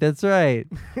Noodle Street. That's right.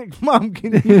 Mom,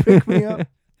 can you pick me up?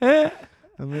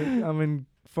 I'm in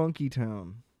Funky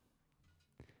Town.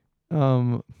 I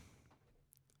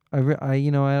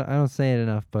don't say it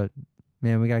enough, but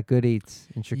man, we got good eats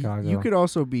in Chicago. You could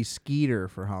also be Skeeter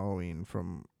for Halloween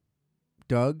from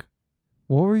Doug.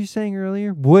 What were you saying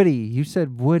earlier? Woody. You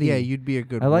said Woody. Yeah, you'd be a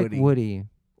good I like Woody. Woody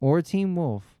or Team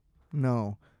Wolf.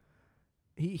 No.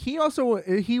 He also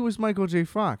he was Michael J.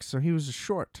 Fox, so he was a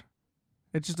short.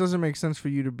 It just doesn't make sense for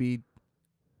you to be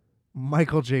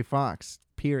Michael J. Fox,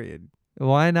 period.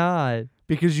 Why not?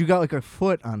 Because you got like a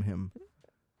foot on him.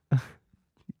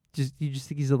 You just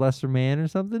think he's a lesser man or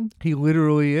something? He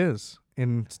literally is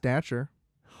in stature.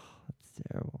 That's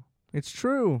terrible. It's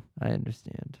true. I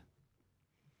understand.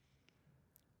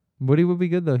 Woody would be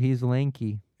good though. He's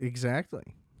lanky. Exactly.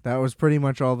 That was pretty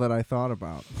much all that I thought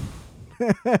about.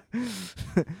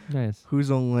 Nice. Who's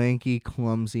a lanky,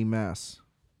 clumsy mess?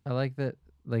 I like that.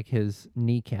 Like his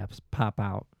kneecaps pop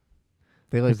out.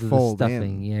 They like 'cause of the fold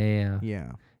stuffing. in. Yeah.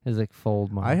 Yeah. It's like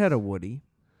fold marks. I had a Woody.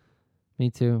 Me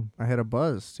too. I had a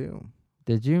Buzz too.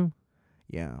 Did you?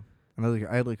 Yeah. And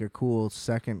I had like a cool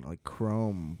second like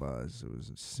chrome Buzz. It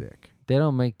was sick. They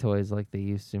don't make toys like they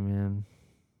used to, man.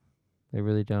 They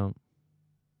really don't.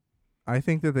 I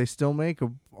think that they still make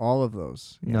all of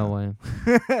those. No way.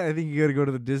 I think you got to go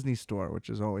to the Disney store, which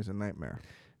is always a nightmare.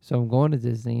 So I'm going to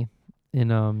Disney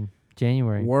in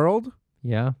January. World?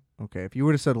 Yeah. Okay. If you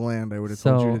would have said land, I would have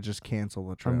told you So, to just cancel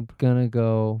the trip I'm gonna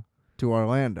go to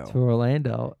Orlando. to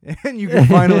Orlando. And you can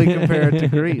finally compare it to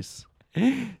Greece.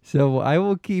 So I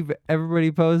will keep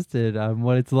everybody posted on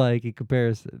what it's like in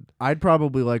comparison. I'd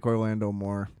probably like Orlando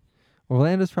more.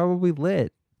 Orlando's probably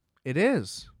lit. It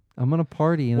is. I'm gonna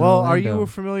party in Well, Orlando. are you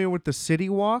familiar with the City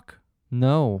Walk?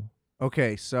 No.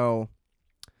 Okay, so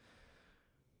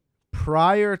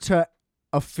prior to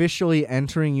officially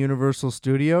entering Universal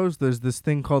Studios, there's this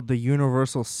thing called the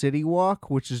Universal City Walk,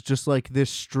 which is just like this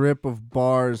strip of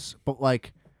bars, but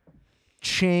like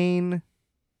chain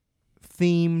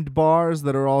themed bars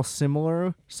that are all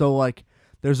similar. So like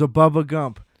there's a Bubba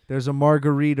Gump, there's a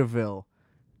Margaritaville,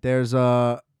 there's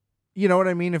a, you know what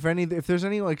I mean? If there's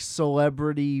any like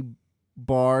celebrity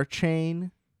bar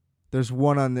chain, there's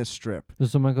one on this strip.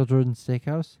 There's a Michael Jordan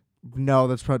Steakhouse. No,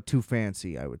 that's probably too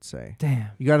fancy, I would say. Damn.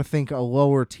 You got to think a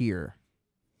lower tier.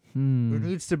 It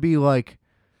needs to be like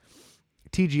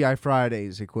TGI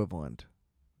Fridays equivalent.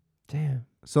 Damn.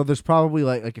 So there's probably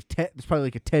like a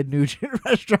Ted Nugent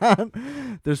restaurant.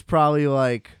 There's probably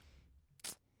like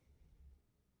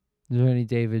Is there any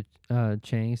David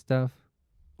Chang stuff?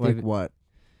 David- what?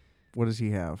 What does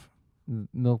he have?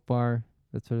 Milk bar,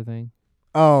 that sort of thing.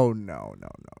 Oh no.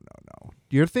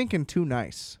 You're thinking too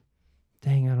nice.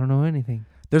 Dang, I don't know anything.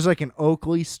 There's like an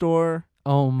Oakley store.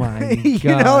 Oh my god. You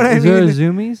know what I Is there a mean?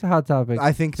 Zoomies? Hot Topic.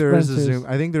 I think there is a Spencer's. Zoom.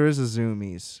 I think there is a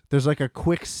Zoomies. There's like a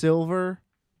Quicksilver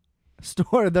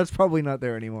store. That's probably not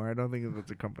there anymore. I don't think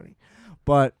that's a company.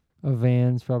 But A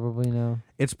Vans probably no.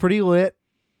 it's pretty lit.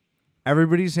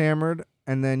 Everybody's hammered.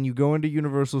 And then you go into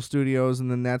Universal Studios, and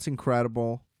then that's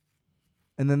incredible.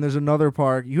 And then there's another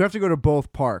park. You have to go to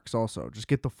both parks also. Just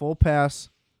get the full pass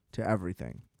to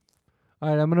everything. All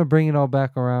right, I'm going to bring it all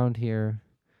back around here.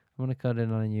 I'm going to cut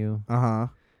in on you. Uh-huh.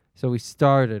 So we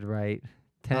started, right?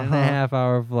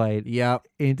 10.5-hour flight Yep.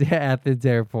 into Athens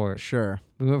Airport. Sure.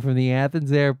 We went from the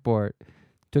Athens Airport,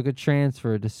 took a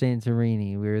transfer to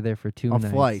Santorini. We were there for 2 nights. A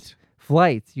flight.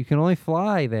 Flights. You can only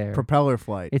fly there. Propeller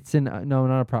flight. It's no,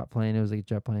 not a prop plane. It was like a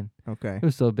jet plane. Okay. It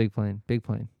was still a big plane. Big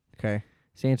plane. Okay.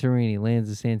 Santorini. Lands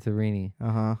of Santorini.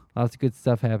 Uh-huh. Lots of good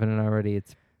stuff happening already.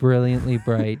 It's brilliantly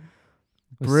bright.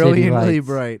 with city Brilliantly lights.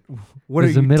 bright. What It are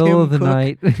was you, the middle Tim of the Cook?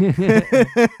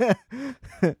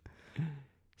 night.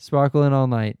 Sparkling all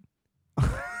night.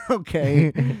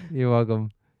 Okay. You're welcome.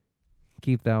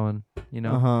 Keep that one. You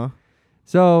know. Uh-huh.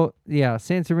 So yeah,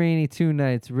 Santorini, 2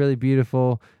 nights, really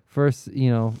beautiful. First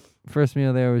meal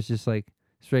there was just like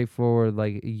straightforward,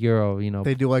 like Euro.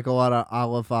 They do like a lot of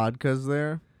olive vodkas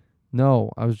there.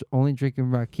 No, I was only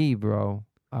drinking raki, bro.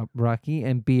 Raki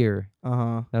and beer.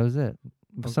 Uh That was it.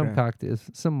 Some Okay. cocktails,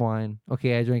 some wine.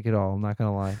 Okay, I drank it all. I'm not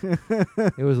gonna lie. huh.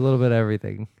 It was a little bit of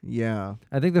everything. Yeah.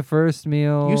 I think the first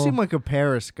meal. You seem like a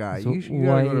Paris guy. So You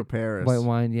gotta go to Paris. White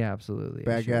wine, yeah, absolutely.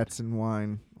 I should. Baguettes and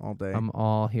wine all day. I'm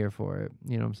all here for it.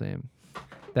 You know what I'm saying?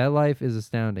 That life is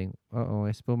astounding.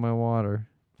 I spilled my water.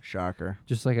 Shocker.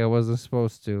 Just like I wasn't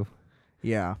supposed to.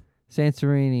 Yeah.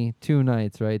 Santorini, 2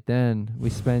 nights, right? Then we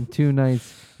spent 2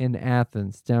 nights in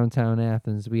Athens, downtown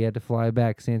Athens. We had to fly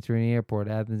back Santorini Airport,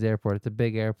 Athens Airport. It's a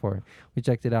big airport. We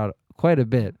checked it out quite a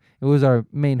bit. It was our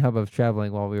main hub of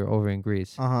traveling while we were over in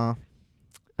Greece. So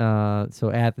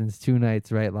Athens, 2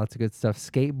 nights, right? Lots of good stuff.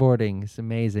 Skateboarding is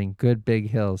amazing. Good big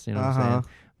hills, you know what I'm saying?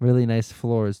 Really nice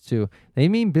floors too. They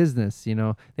mean business, you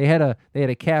know. They had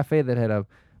a cafe that had a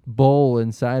bowl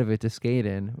inside of it to skate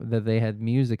in that they had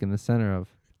music in the center of.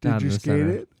 Did you skate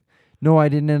it? No, I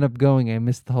didn't end up going. I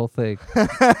missed the whole thing.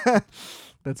 That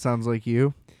sounds like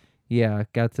you. Yeah,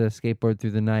 got to skateboard through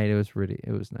the night. It was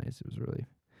nice. It was really,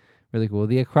 really cool.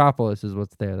 The Acropolis is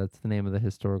what's there. That's the name of the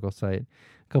historical site.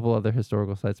 A couple other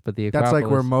historical sites, but the Acropolis. That's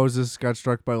like where Moses got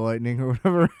struck by lightning or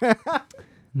whatever.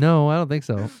 No, I don't think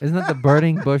so. Isn't that the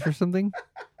burning bush or something?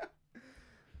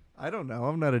 I don't know.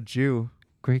 I'm not a Jew.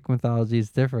 Greek mythology is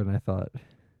different, I thought.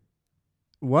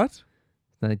 What?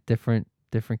 Like different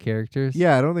characters?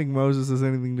 Yeah, I don't think Moses has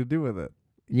anything to do with it.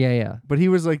 Yeah. But he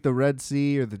was like the Red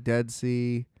Sea or the Dead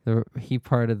Sea. He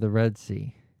parted the Red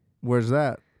Sea. Where's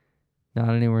that? Not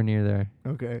anywhere near there.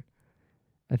 Okay.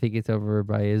 I think it's over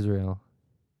by Israel.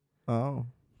 Oh.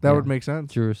 That would make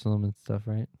sense. Jerusalem and stuff,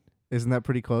 right? Isn't that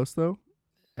pretty close, though?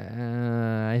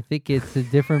 I think it's a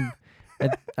different...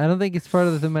 I don't think it's part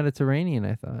of the Mediterranean,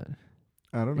 I thought.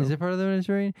 I don't know. Is it part of the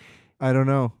Mediterranean? I don't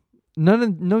know.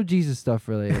 No Jesus stuff,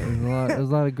 really. It was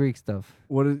a lot of Greek stuff.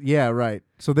 Yeah, right.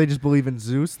 So they just believe in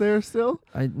Zeus there still?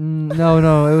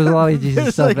 No, it was a lot of Jesus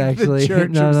It's stuff, like the actually. Church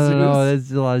No, of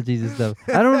there's a lot of Jesus stuff.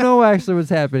 I don't know actually what's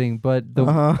happening, but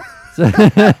the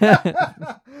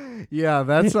Yeah,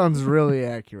 that sounds really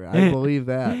accurate. I believe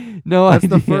that. No, That's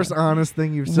the first honest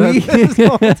thing you've said this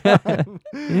whole time.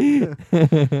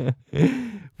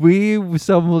 We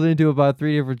stumbled into about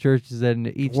 3 different churches, and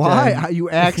each Why? time... You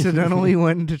accidentally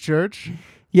went into church?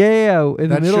 Yeah. In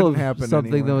That the middle of shouldn't happen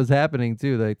something anyway. that was happening,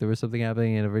 too. Like, there was something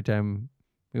happening, and every time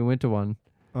we went to one,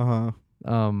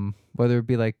 whether it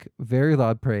be, like, very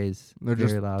loud praise, They're very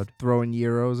just loud. throwing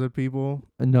euros at people?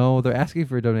 No, they're asking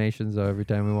for donations, though, every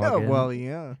time we walk in. Well,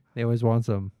 yeah. They always want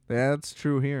some. That's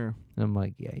true here. And I'm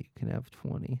like, yeah, you can have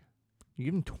 20. You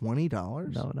give them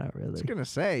 $20? No, not I really. was gonna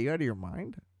say, you out of your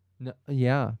mind? No,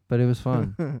 yeah, but it was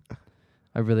fun.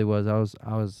 I really was. I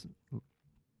was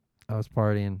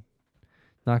partying.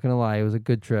 Not gonna lie, it was a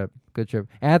good trip.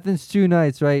 Athens 2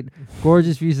 nights, right?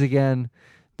 Gorgeous views again.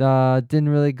 Didn't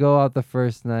really go out the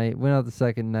first night. Went out the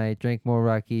second night. Drank more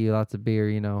raki, lots of beer.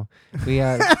 You know, we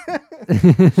had.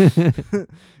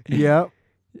 Yep.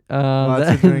 Lots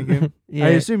of drinking. Yeah. I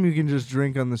assume you can just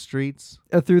drink on the streets.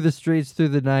 Through the streets, through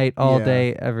the night, all Yeah.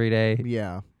 day, every day.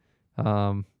 Yeah.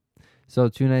 So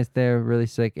 2 nights there, really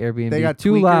sick. Airbnb. They got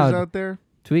too tweakers loud. out there?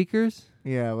 Tweakers?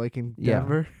 Yeah, like in Yeah.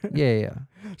 Denver. Yeah.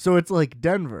 So it's like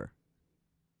Denver.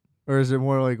 Or is it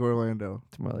more like Orlando?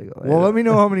 It's more like Well, let me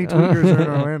know how many tweakers are in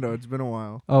Orlando. It's been a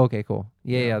while. Oh, okay, cool.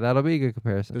 Yeah. Yeah, that'll be a good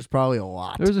comparison. There's probably a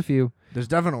lot. There's a few. There's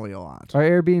definitely a lot. Our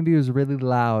Airbnb was really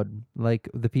loud. Like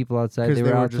the people outside, 'Cause they they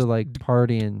were were out to just- like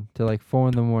partying till like 4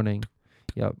 a.m.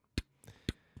 Yep.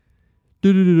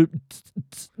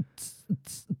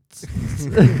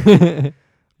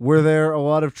 Were there a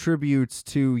lot of tributes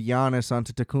to Giannis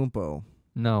Antetokounmpo?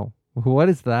 No. What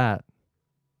is that?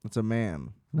 It's a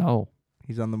man. No,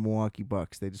 He's on the Milwaukee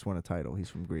Bucks. They just won a title. He's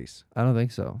from Greece. I don't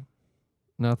think so.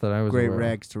 Not that I was Great aware of.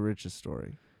 rags to riches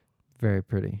story. Very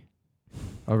pretty.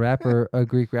 A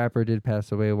Greek rapper did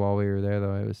pass away while we were there,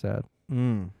 though. It was sad. I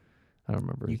don't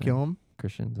remember. You his kill name. him?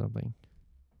 Christian something.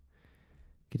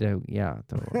 Yeah,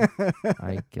 totally.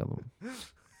 I killed him.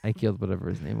 I killed whatever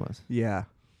his name was. Yeah.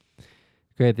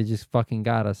 Great, they just fucking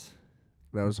got us.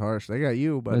 That was harsh. They got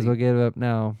you, Might as well buddy. get it up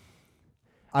now.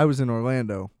 I was in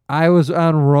Orlando. I was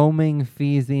on roaming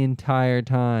fees the entire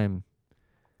time.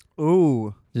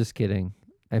 Ooh. Just kidding.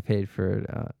 I paid for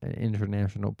an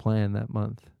international plan that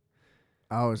month.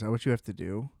 Oh, is that what you have to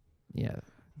do? Yeah,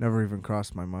 Never even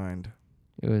crossed my mind.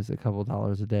 it was a couple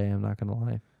 $1 a day. I'm not gonna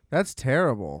lie. That's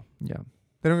terrible. Yeah,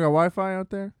 They don't got Wi-Fi out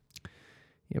there?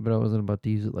 but I wasn't about to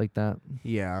use it like that.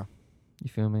 Yeah. You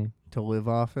feel me? To live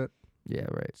off it? Yeah,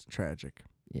 right. It's tragic.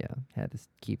 Yeah, had to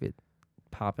keep it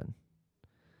popping.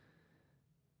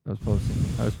 I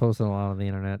was posting a lot on the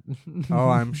internet. Oh,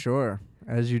 I'm sure,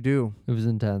 as you do. It was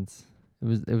intense. It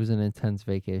was an intense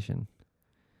vacation.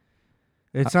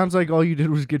 It sounds like all you did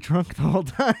was get drunk the whole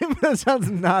time. That sounds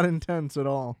not intense at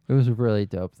all. It was really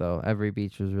dope though. Every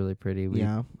beach was really pretty.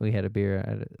 Yeah. We had a beer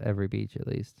at every beach at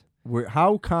least.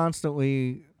 How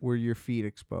constantly were your feet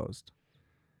exposed?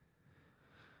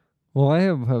 Well, I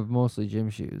have mostly gym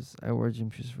shoes. I wore gym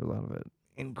shoes for a lot of it.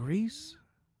 In Greece?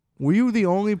 Were you the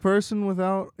only person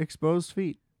without exposed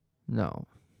feet? No.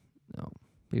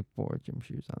 People wore gym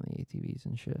shoes on the ATVs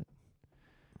and shit.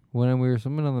 When we were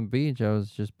swimming on the beach, I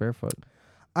was just barefoot.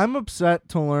 I'm upset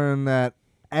to learn that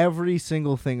every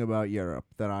single thing about Europe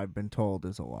that I've been told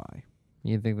is a lie.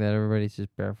 You think that everybody's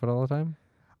just barefoot all the time?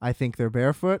 I think they're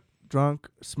barefoot, drunk,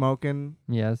 smoking.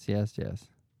 Yes.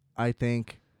 I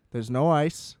think there's no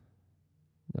ice.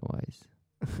 No ice.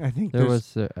 I think There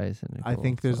there's was ice in it. I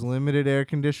think there's limited air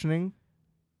conditioning.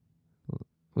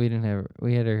 We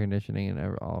had air conditioning in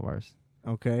all of ours.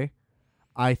 Okay.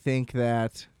 I think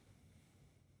that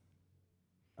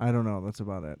I don't know, that's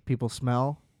about it. People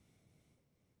smell.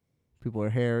 People are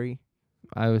hairy.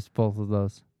 I was both of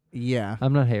those. Yeah.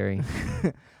 I'm not hairy.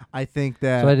 I think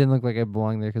that So I didn't look like I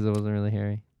belonged there because I wasn't really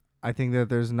hairy. I think that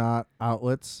there's not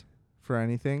outlets for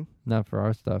anything. Not for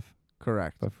our stuff,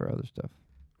 Correct. but for other stuff.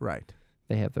 Right.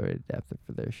 They have the right adapter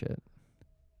for their shit.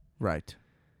 Right.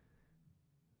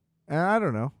 And I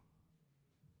don't know.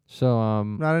 So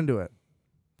Not into it.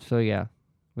 So yeah,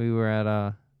 we were at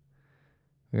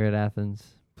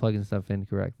Athens, plugging stuff in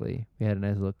correctly. We had a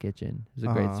nice little kitchen. It was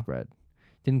a great Uh-huh. spread.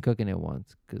 Didn't cook in it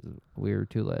once 'cause we were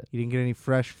too lit. You didn't get any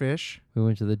fresh fish? We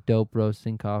went to the Dope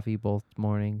Roasting Coffee both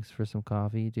mornings for some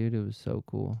coffee. Dude, it was so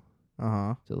cool.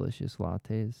 Uh-huh. Delicious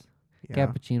lattes. Yeah.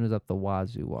 Cappuccinos up the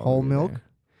wazoo. While Whole we were milk? there.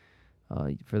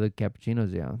 For the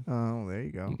cappuccinos, yeah. Oh, there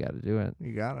you go. You got to do it.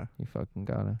 You gotta. You fucking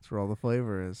gotta. That's where all the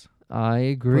flavor is. I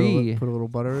agree. Put a little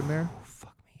butter in there.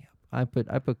 Fuck me up.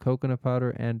 I put coconut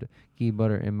powder and ghee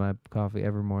butter in my coffee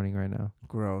every morning right now.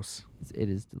 Gross. It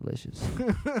is delicious.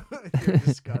 You're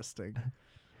disgusting.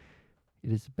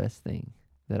 It is the best thing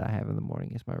that I have in the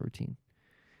morning. It's my routine.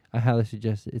 I highly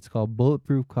suggest it. It's called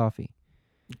Bulletproof Coffee.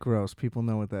 Gross. People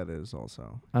know what that is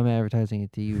also. I'm advertising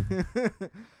it to you.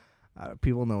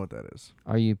 People know what that is.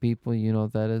 Are you people? You know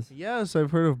what that is? Yes,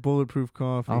 I've heard of bulletproof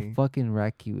coffee. I'll fucking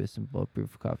wreck you with some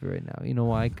Bulletproof Coffee right now. You know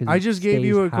why? Because I just gave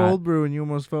you a cold brew and you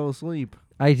almost fell asleep.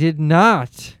 I did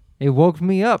not. It woke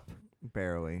me up.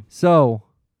 Barely. So,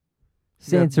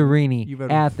 You had- Santorini, you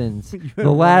had- Athens, You had the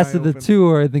one last eye of the open.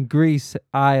 tour, the Greek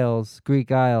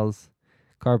Isles.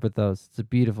 Carpet those. It's a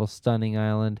beautiful, stunning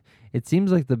island. It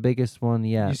seems like the biggest one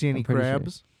yet. You see any I'm pretty sure.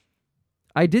 crabs?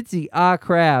 I did see a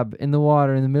crab in the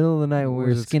water in the middle of the night when we were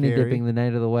Was it skinny scary? dipping the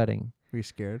night of the wedding. Were you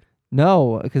scared?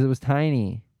 No, because it was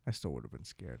tiny. I still would have been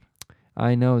scared.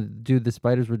 I know, dude. The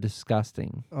spiders were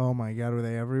disgusting. Oh my god, were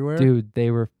they everywhere? Dude, they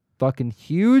were fucking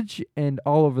huge and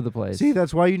all over the place. See,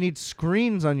 that's why you need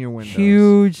screens on your windows.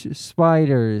 Huge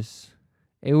spiders.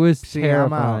 It was See,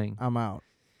 terrifying. I'm out.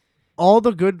 All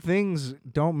the good things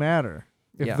don't matter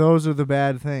if Yeah. those are the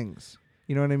bad things.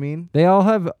 You know what I mean? They all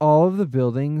have all of the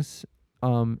buildings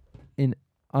on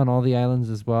all the islands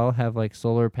as well have like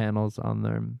solar panels on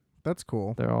them. That's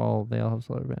cool. They all have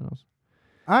solar panels.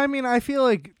 I mean, I feel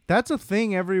like that's a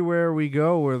thing everywhere we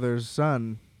go where there's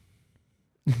sun.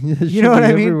 You know what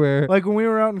I mean? Everywhere. Like when we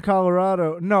were out in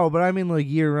Colorado. No, but I mean like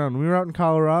year round. When we were out in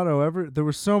Colorado, there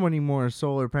were so many more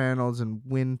solar panels and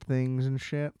wind things and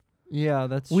shit. Yeah,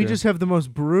 that's We true. just have the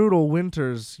most brutal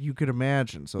winters you could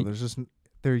imagine. So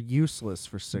they're useless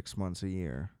for 6 months a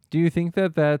year. Do you think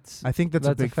that's I think that's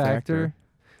a big factor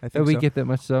I think that we so. get that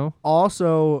much so?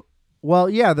 Also, well,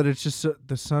 yeah, that it's just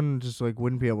the sun just like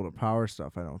wouldn't be able to power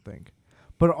stuff, I don't think.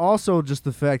 But also just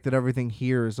the fact that everything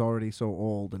here is already so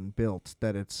old and built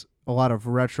that it's a lot of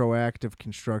retroactive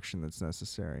construction that's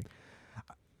necessary.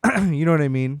 You know what I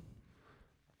mean?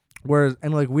 Whereas,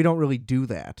 and like we don't really do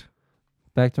that.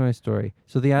 Back to my story.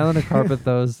 So the island of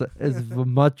Carpathos is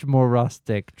much more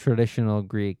rustic, traditional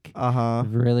Greek. Uh-huh.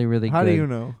 Really, really How good. do you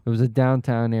know? It was a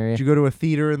downtown area. Did you go to a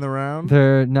theater in the round?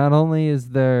 There not only is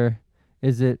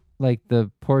it like the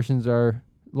portions are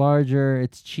larger,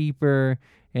 it's cheaper,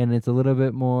 and it's a little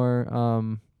bit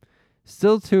more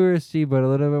still touristy, but a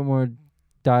little bit more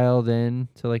dialed in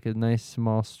to like a nice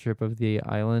small strip of the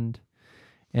island.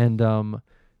 And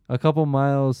a couple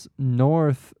miles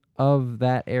north of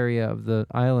that area of the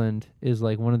island is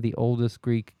like one of the oldest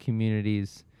Greek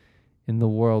communities in the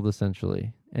world,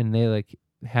 essentially. And they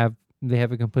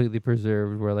have it completely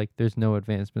preserved where like there's no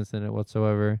advancements in it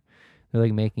whatsoever. They're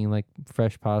like making like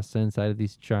fresh pasta inside of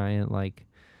these giant like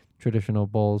traditional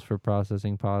bowls for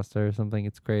processing pasta or something.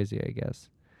 It's crazy, I guess.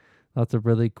 Lots of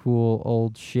really cool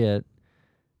old shit.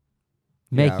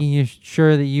 Yeah. Making you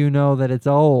sure that you know that it's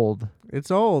old.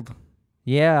 It's old.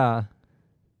 Yeah.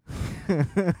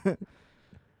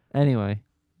 Anyway.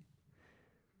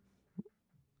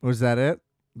 Was that it?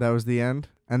 That was the end?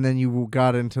 And then you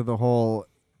got into the whole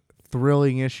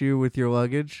thrilling issue with your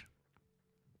luggage?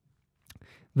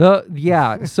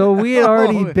 So we had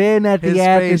already Oh, been at his the face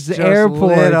Athens just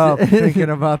airport. lit up thinking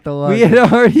about the We had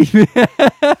luggage.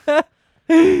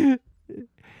 already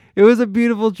It was a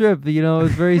beautiful trip, you know, it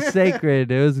was very sacred.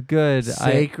 It was good.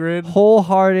 Sacred?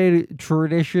 Wholehearted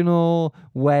traditional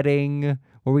wedding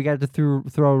where we got to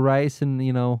throw rice and,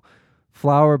 you know,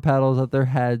 flower petals at their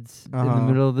heads in the Uh-huh.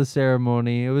 middle of the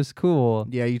ceremony. It was cool.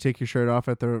 Yeah, you take your shirt off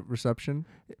at the reception?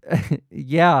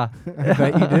 Yeah. I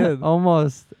bet you did.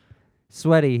 Almost.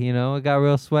 Sweaty, you know, it got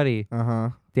real sweaty.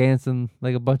 Uh-huh. Dancing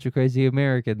like a bunch of crazy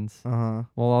Americans Uh-huh.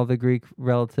 while all the Greek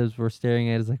relatives were staring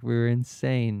at us like we were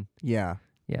insane. Yeah.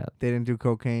 Yeah. They didn't do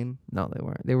cocaine? No, they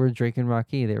weren't. They were drinking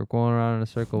Rocky. They were going around in a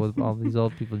circle with all these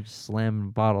old people just slamming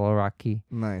a bottle of Rocky.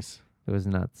 Nice. It was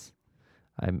nuts.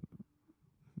 I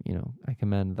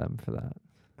commend them for that.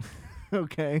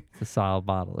 Okay. It's a solid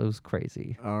bottle. It was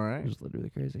crazy. All It right. was literally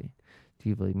crazy. Do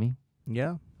you believe me?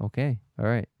 Yeah. Okay. All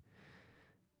right.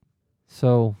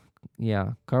 So,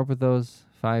 yeah, carp with those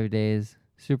 5 days.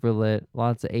 Super lit.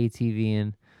 Lots of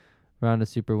ATVing around a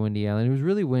super windy island. It was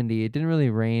really windy. It didn't really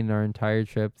rain our entire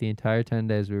trip, the entire 10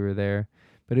 days we were there.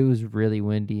 But it was really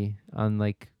windy on,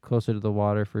 like, closer to the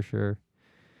water for sure.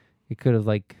 It could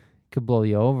blow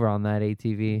you over on that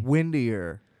ATV.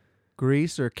 Windier.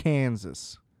 Greece or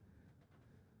Kansas?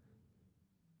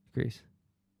 Greece.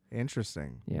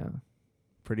 Interesting. Yeah.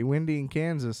 Pretty windy in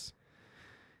Kansas.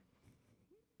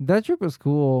 That trip was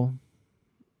cool.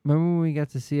 Remember when we got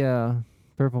to see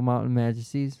Purple Mountain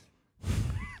Majesties?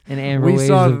 And Amber Waves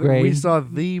of Grace? We saw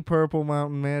the Purple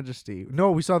Mountain Majesty.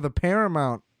 No, we saw the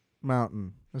Paramount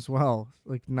Mountain as well,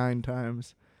 like 9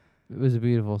 times. It was a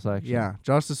beautiful section. Yeah,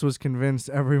 Justice was convinced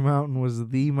every mountain was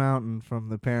the mountain from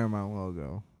the Paramount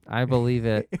logo. I believe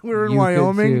it. We were in You could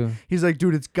Wyoming. too. He's like,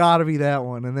 dude, it's got to be that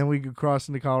one. And then we could cross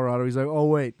into Colorado. He's like, oh,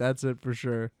 wait, that's it for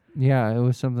sure. Yeah, it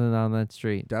was something on that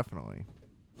street. Definitely.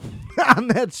 On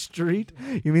that street?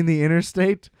 You mean the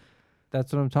interstate?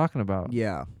 That's what I'm talking about.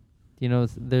 Yeah. You know,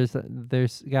 there's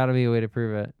got to be a way to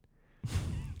prove it.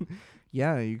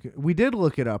 Yeah, we did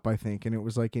look it up, I think, and it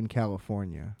was like in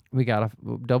California. We got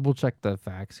to double check the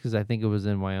facts because I think it was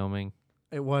in Wyoming.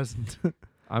 It wasn't.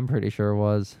 I'm pretty sure it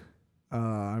was.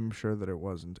 I'm sure that it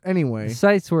wasn't. Anyway. The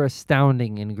sights were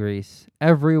astounding in Greece.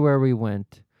 Everywhere we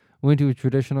went to a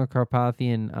traditional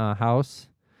Carpathian house.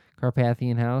 And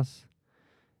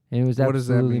it was What does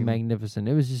that absolutely mean? magnificent.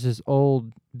 It was just this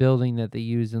old building that they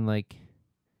used in like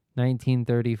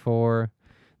 1934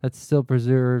 that's still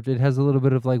preserved. It has a little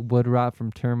bit of like wood rot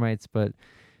from termites, but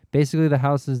basically the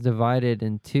house is divided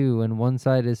in two, and one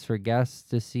side is for guests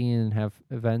to see and have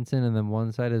events in, and then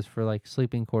one side is for like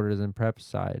sleeping quarters and prep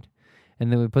side.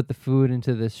 And then we put the food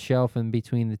into this shelf in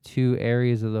between the two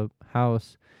areas of the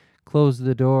house, close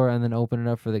the door, and then open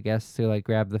it up for the guests to like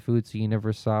grab the food, so you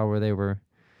never saw where they were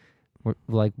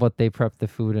like what they prepped the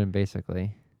food in,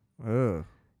 basically. Ugh.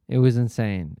 It was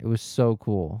insane. It was so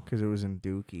cool. Because it was in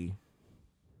Dookie.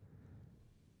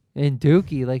 In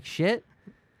Dookie, like shit.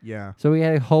 Yeah. So we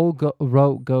had a whole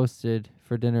rote ghosted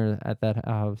for dinner at that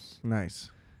house. Nice.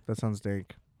 That sounds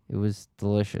dank. It was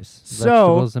delicious. So-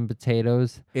 Vegetables and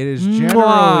potatoes. It is generally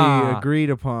Mwah! agreed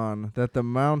upon that the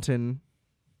mountain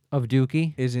Of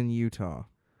Dookie. is in Utah.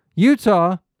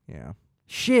 Utah. Yeah.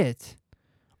 Shit.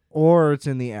 Or it's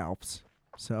in the Alps.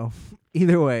 So,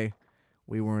 either way,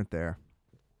 we weren't there.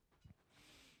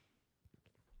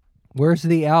 Where's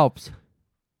the Alps?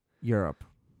 Europe.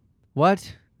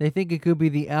 What? They think it could be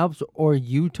the Alps or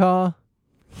Utah?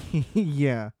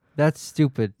 Yeah. That's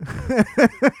stupid.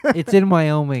 It's in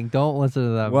Wyoming. Don't listen to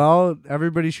them. Well,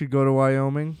 everybody should go to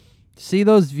Wyoming. See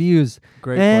those views.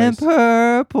 Great And place.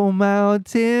 Purple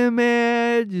Mountain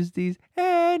Majesties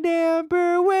and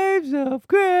amber waves of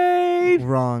grain.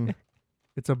 Wrong.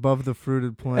 It's above the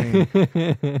fruited plain.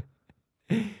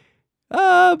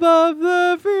 Above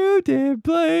the fruited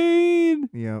plain.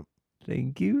 Yep.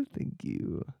 Thank you. Thank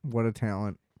you. What a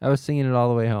talent. I was singing it all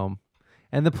the way home.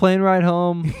 And the plane ride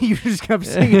home. You just kept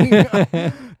singing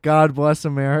God Bless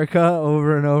America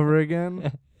over and over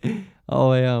again All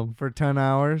the way home. for 10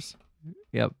 hours.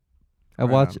 Yep. I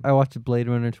Right watched on. Blade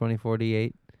Runner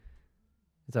 2048.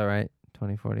 Is that right?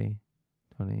 2040.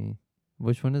 20.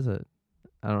 Which one is it?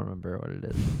 I don't remember what it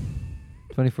is.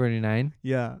 2049.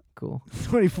 Yeah, Cool.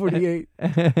 2048.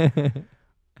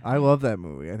 I love that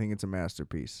movie. I think it's a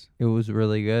masterpiece. It was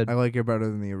really good. I like it better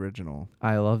than the original.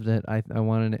 I loved it. I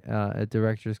wanted a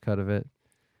director's cut of it.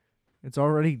 It's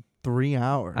already 3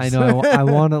 hours. I know. I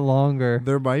want it longer.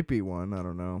 There might be one. I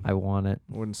don't know. I want it.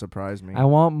 Wouldn't surprise me. I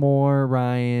want more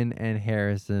Ryan and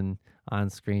Harrison on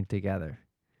screen together.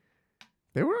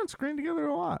 They were on screen together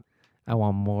a lot. I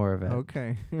want more of it.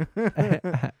 Okay.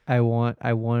 I want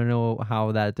to know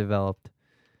how that developed.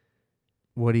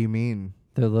 What do you mean?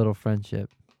 Their little friendship.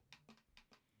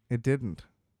 It didn't.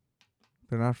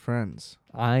 They're not friends.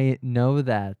 I know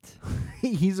that.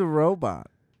 He's a robot.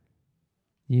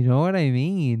 You know what I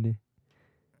mean?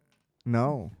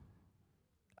 No.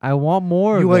 I want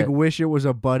more You of like it. wish it was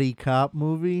a buddy cop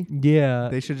movie? Yeah.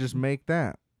 They should just make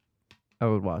that. I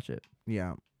would watch it.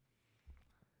 Yeah.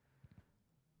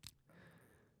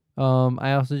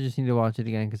 I also just need to watch it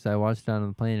again because I watched it on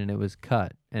the plane and it was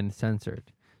cut and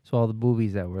censored. So all the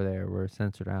boobies that were there were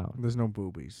censored out. There's no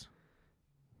boobies.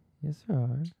 Yes, there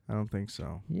are. I don't think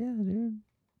so. Yeah, dude.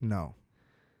 No.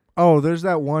 Oh, there's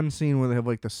that one scene where they have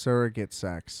like the surrogate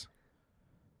sex.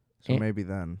 So maybe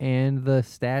then. And the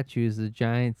statues, the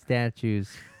giant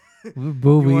statues. with You want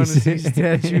boobies. to see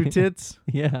statue tits?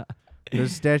 Yeah.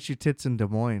 There's statue tits in Des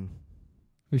Moines.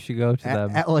 We should go to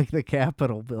them. At like the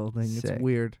Capitol building. Sick. It's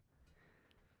weird.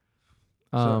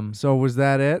 Um, So was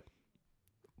that it?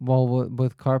 Well,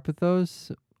 with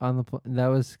Carpathos on the that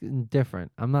was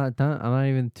different. I'm not done. I'm not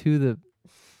even to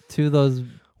those.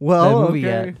 Well, movie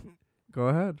okay. yet. Go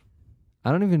ahead.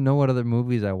 I don't even know what other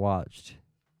movies I watched.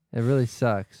 It really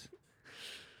sucks.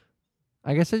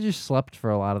 I guess I just slept for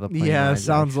a lot of the plane Yeah, rides,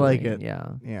 sounds like actually. it. Yeah,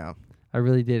 Yeah. I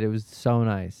really did. It was so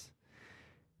nice.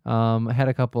 I had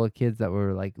a couple of kids that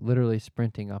were like literally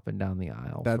sprinting up and down the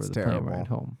aisle That's for the plane terrible. ride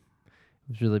home.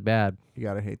 It was really bad. You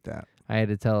gotta hate that. I had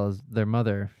to tell their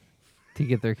mother to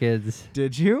get their kids.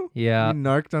 Did you? Yeah. You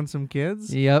narked on some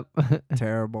kids? Yep.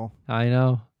 Terrible. I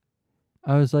know.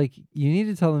 I was like, you need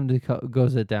to tell them to go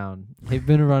sit down. They've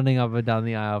been running up and down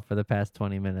the aisle for the past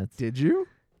 20 minutes. Did you?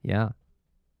 Yeah.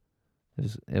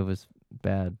 It was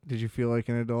bad. Did you feel like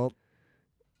an adult?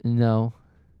 No.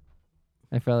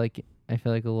 I felt like a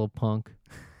little punk.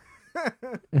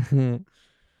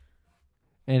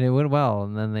 And it went well,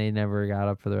 and then they never got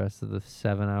up for the rest of the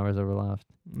 7 hours that were left.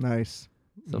 Nice.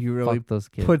 So You really fuck those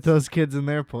kids. put those kids in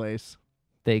their place.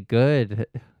 They good.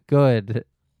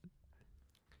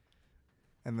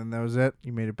 And then that was it?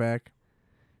 You made it back?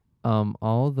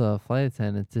 All the flight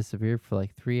attendants disappeared for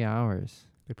like 3 hours.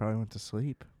 They probably went to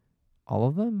sleep. All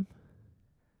of them?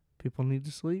 People need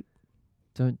to sleep.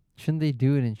 Shouldn't they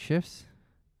do it in shifts?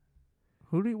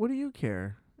 What do you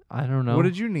care? I don't know. What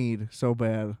did you need so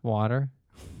bad? Water?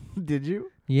 Did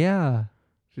you? Yeah.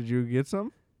 Did you get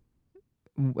some?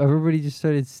 Everybody just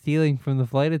started stealing from the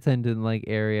flight attendant like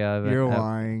area. You're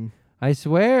lying. I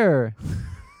swear.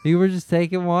 You were just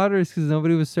taking waters because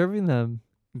nobody was serving them.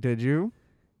 Did you?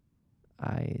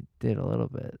 I did a little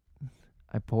bit.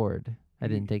 I poured. I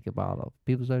didn't take a bottle.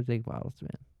 People started taking bottles,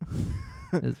 man.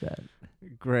 It's bad.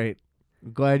 Great.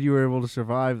 Glad you were able to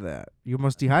survive that. You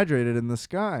must dehydrated in the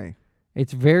sky.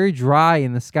 It's very dry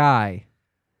in the sky.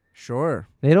 Sure.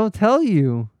 They don't tell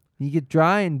you. You get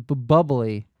dry and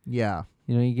bubbly. Yeah.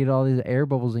 You know, you get all these air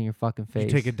bubbles in your fucking Did face. you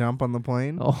take a dump on the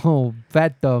plane? Oh,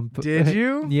 fat dump. Did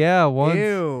you? Yeah, once.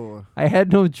 Ew. I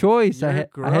had no choice. I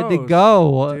You're had to gross.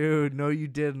 go. Dude, no you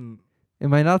didn't.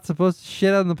 Am I not supposed to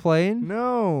shit on the plane?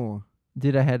 No.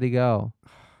 Dude, I had to go.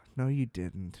 No you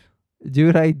didn't.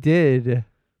 Dude, I did.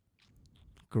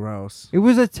 Gross. It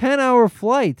was a 10-hour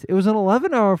flight. It was an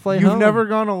 11-hour flight You've home. never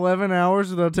gone 11 hours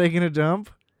without taking a dump?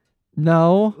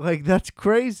 No. Like, that's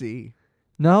crazy.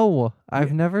 No. I've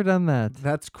Yeah. never done that.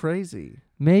 That's crazy.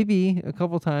 Maybe a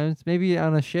couple times. Maybe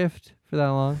on a shift for that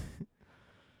long.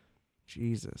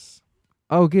 Jesus.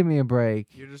 Oh, give me a break.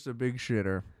 You're just a big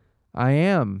shitter. I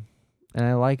am. And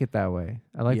I like it that way.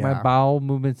 I like my Yeah. bowel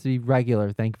movements to be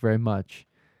regular. Thank you very much.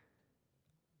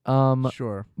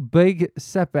 Sure. Big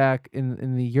setback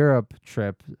in the Europe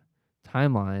trip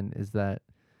timeline is that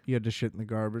You had to shit in the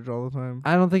garbage all the time?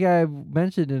 I don't think I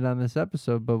mentioned it on this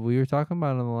episode, but we were talking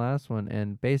about it on the last one,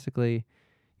 and basically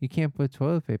you can't put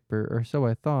toilet paper, or so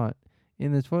I thought,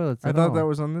 in the toilets I at thought all. that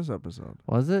was on this episode.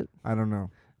 Was it? I don't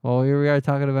know. Well, here we are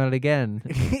talking about it again.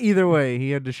 Either way,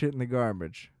 he had to shit in the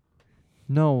garbage.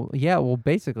 No, yeah, well,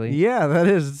 basically. Yeah, that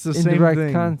is. It's the same Indirect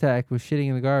thing. contact with shitting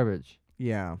in the garbage.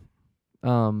 Yeah.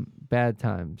 Bad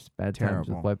times. Bad times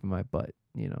Terrible. with wiping my butt.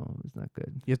 You know, it was not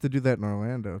good. You have to do that in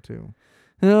Orlando, too.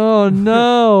 Oh,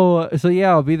 no. So, yeah,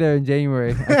 I'll be there in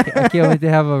January. I can't wait to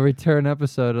have a return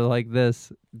episode of like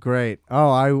this. Great.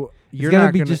 Oh, It's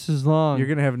gonna be just as long. You're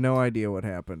gonna have no idea what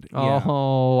happened. Yeah.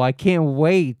 Oh, I can't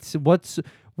wait.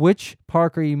 Which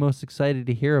park are you most excited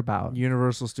to hear about?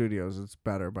 Universal Studios. It's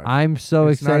better, but I'm so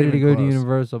It's not excited to even go to close.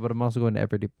 Universal, but I'm also going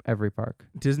to every park.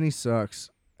 Disney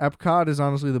sucks. Epcot is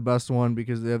honestly the best one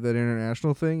because they have that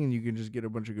international thing, and you can just get a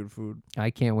bunch of good food. I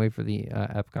can't wait for the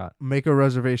Epcot. Make a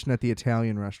reservation at the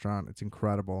Italian restaurant. It's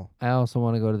incredible. I also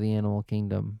want to go to the Animal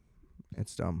Kingdom.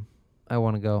 It's dumb. I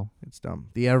want to go. It's dumb.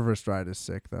 The Everest ride is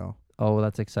sick, though. Oh,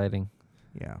 that's exciting.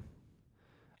 Yeah.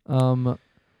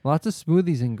 Lots of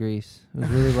smoothies in Greece. I was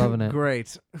really loving it.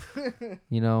 Great.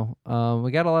 You know,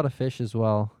 we got a lot of fish as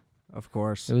well. Of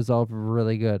course. It was all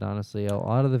really good, honestly. A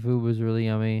lot of the food was really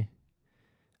yummy.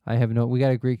 We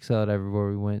got a Greek salad everywhere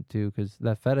we went to because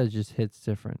that feta just hits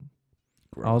different.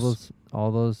 Gross.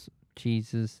 All those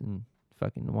cheeses and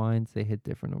fucking wines, they hit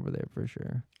different over there for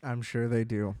sure. I'm sure they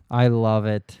do. I love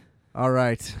it. All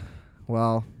right.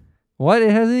 Well, What?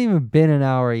 It hasn't even been an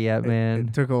hour yet, it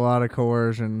man. took a lot of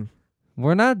coercion.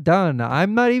 We're not done.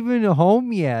 I'm not even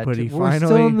home yet. But We're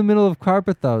still in the middle of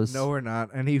Carpathos. No, we're not.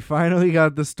 And he finally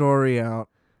got the story out.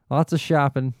 Lots of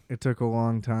shopping. It took a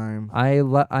long time. I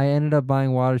ended up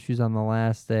buying water shoes on the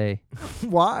last day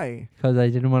Why? because I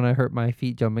didn't want to hurt my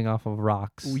feet jumping off of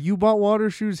rocks. Well, you bought water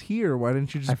shoes here. Why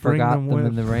didn't you just I bring forgot them them with?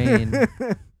 in the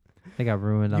rain. They got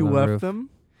ruined on You the left roof. them?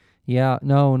 Yeah,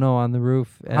 no, on the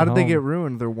roof. At How did they home. get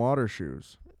ruined? They're water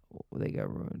shoes. They got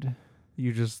ruined.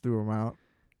 You just threw them out.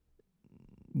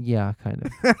 Yeah, kind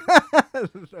of.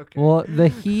 Okay. Well, the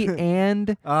heat and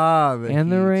the the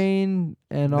heat. rain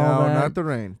and all No, that. not the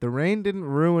rain. The rain didn't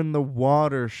ruin the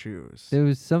water shoes. There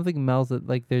was something melted.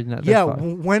 Like there's not. Yeah,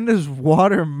 when does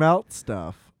water melt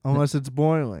stuff? Unless it's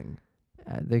boiling.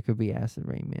 There could be acid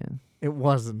rain, man. It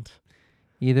wasn't.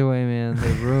 Either way, man,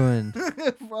 they ruined.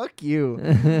 Fuck you.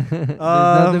 There's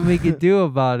nothing we could do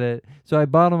about it. So I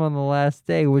bought them on the last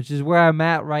day, which is where I'm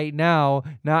at right now,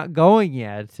 not going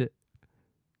yet.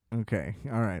 Okay.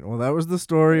 All right. Well, that was the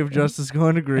story of Justice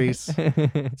going to Greece. It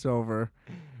It's over.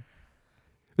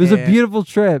 was a And- beautiful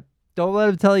trip. Don't let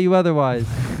him tell you otherwise.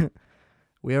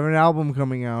 We have an album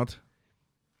coming out.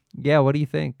 Yeah, what do you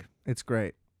think? It's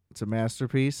great. It's a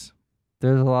masterpiece.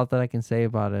 There's a lot that I can say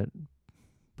about it,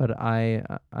 but I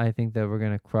think that we're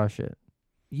gonna crush it.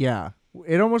 Yeah.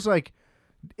 It almost like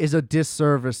is a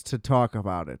disservice to talk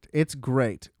about it. It's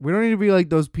great. We don't need to be like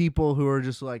those people who are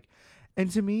just like, and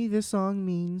to me, this song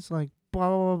means like blah,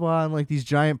 blah, blah, blah, and like these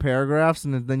giant paragraphs.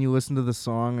 And then you listen to the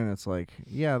song and it's like,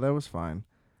 yeah, that was fine.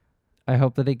 I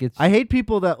hope that it gets. I hate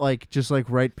people that like just like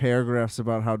write paragraphs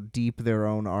about how deep their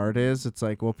own art is. It's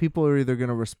like, well, people are either going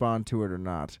to respond to it or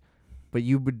not. But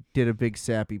you did a big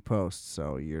sappy post,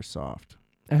 so you're soft.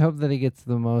 I hope that it gets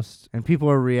the most And people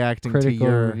are reacting to critical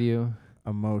your review.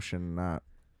 emotion, not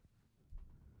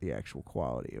the actual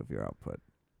quality of your output.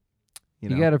 You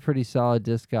You know? got a pretty solid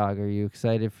discog. Are you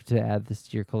excited to add this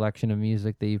to your collection of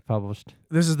music that you've published?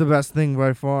 This is the best thing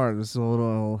by far. This is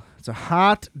it's a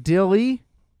hot dilly.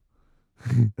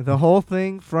 The whole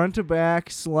thing, front to back,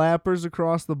 slappers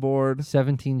across the board.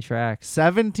 17 tracks.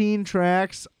 17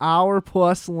 tracks, hour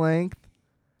plus length.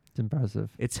 It's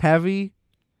impressive. It's heavy.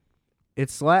 It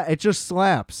just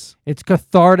slaps. It's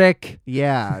cathartic.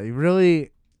 Yeah, you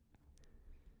really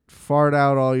fart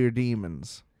out all your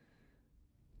demons.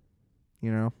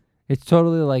 You know? It's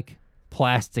totally like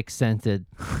plastic scented.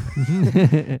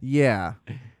 Yeah.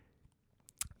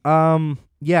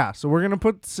 Yeah, so we're going to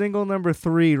put single number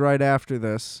 3 right after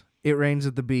this. It Rains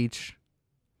at the Beach.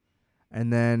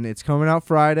 And then it's coming out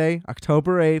Friday,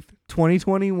 October 8th,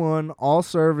 2021, all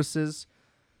services.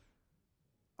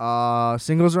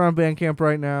 Singles are on Bandcamp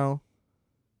right now.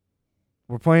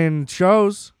 We're playing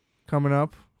shows coming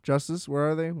up. Justice, where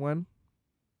are they? When?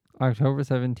 October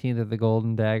 17th at the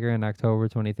Golden Dagger and October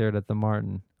 23rd at the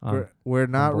Martin. We're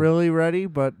not Humble. really ready,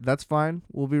 but that's fine.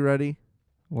 We'll be ready.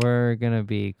 We're going to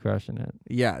be crushing it.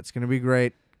 Yeah, it's going to be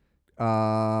great.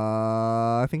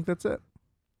 I think that's it.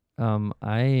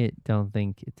 I don't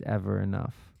think it's ever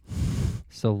enough.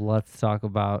 So let's talk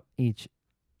about each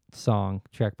song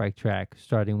track by track,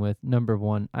 starting with number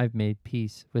 1, I've Made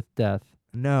Peace with Death.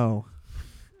 No,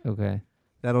 Okay.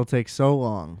 that'll take so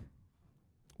long.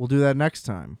 We'll do that next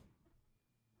time.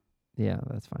 Yeah,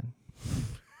 that's fine.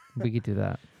 We could do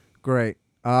that. Great.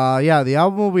 Yeah, the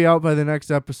album will be out by the next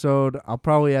episode. I'll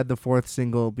probably add the 4th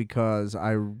single because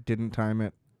I didn't time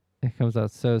it It comes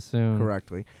out so soon.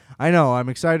 correctly. I know. I'm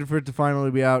excited for it to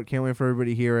finally be out. Can't wait for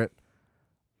everybody to hear it.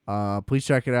 Please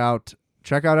check it out.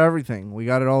 Check out everything. We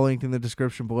got it all linked in the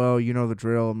description below. You know the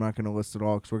drill. I'm not going to list it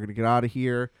all because we're going to get out of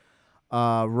here.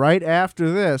 Right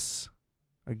after this,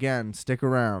 again, stick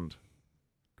around.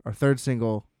 Our 3rd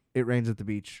single, It Rains at the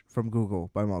Beach from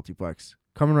Google by Multiplex.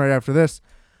 Coming right after this.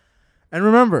 And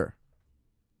remember,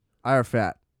 I are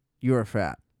fat. You are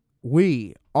fat.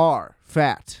 We are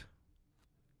fat.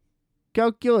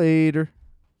 Calculator.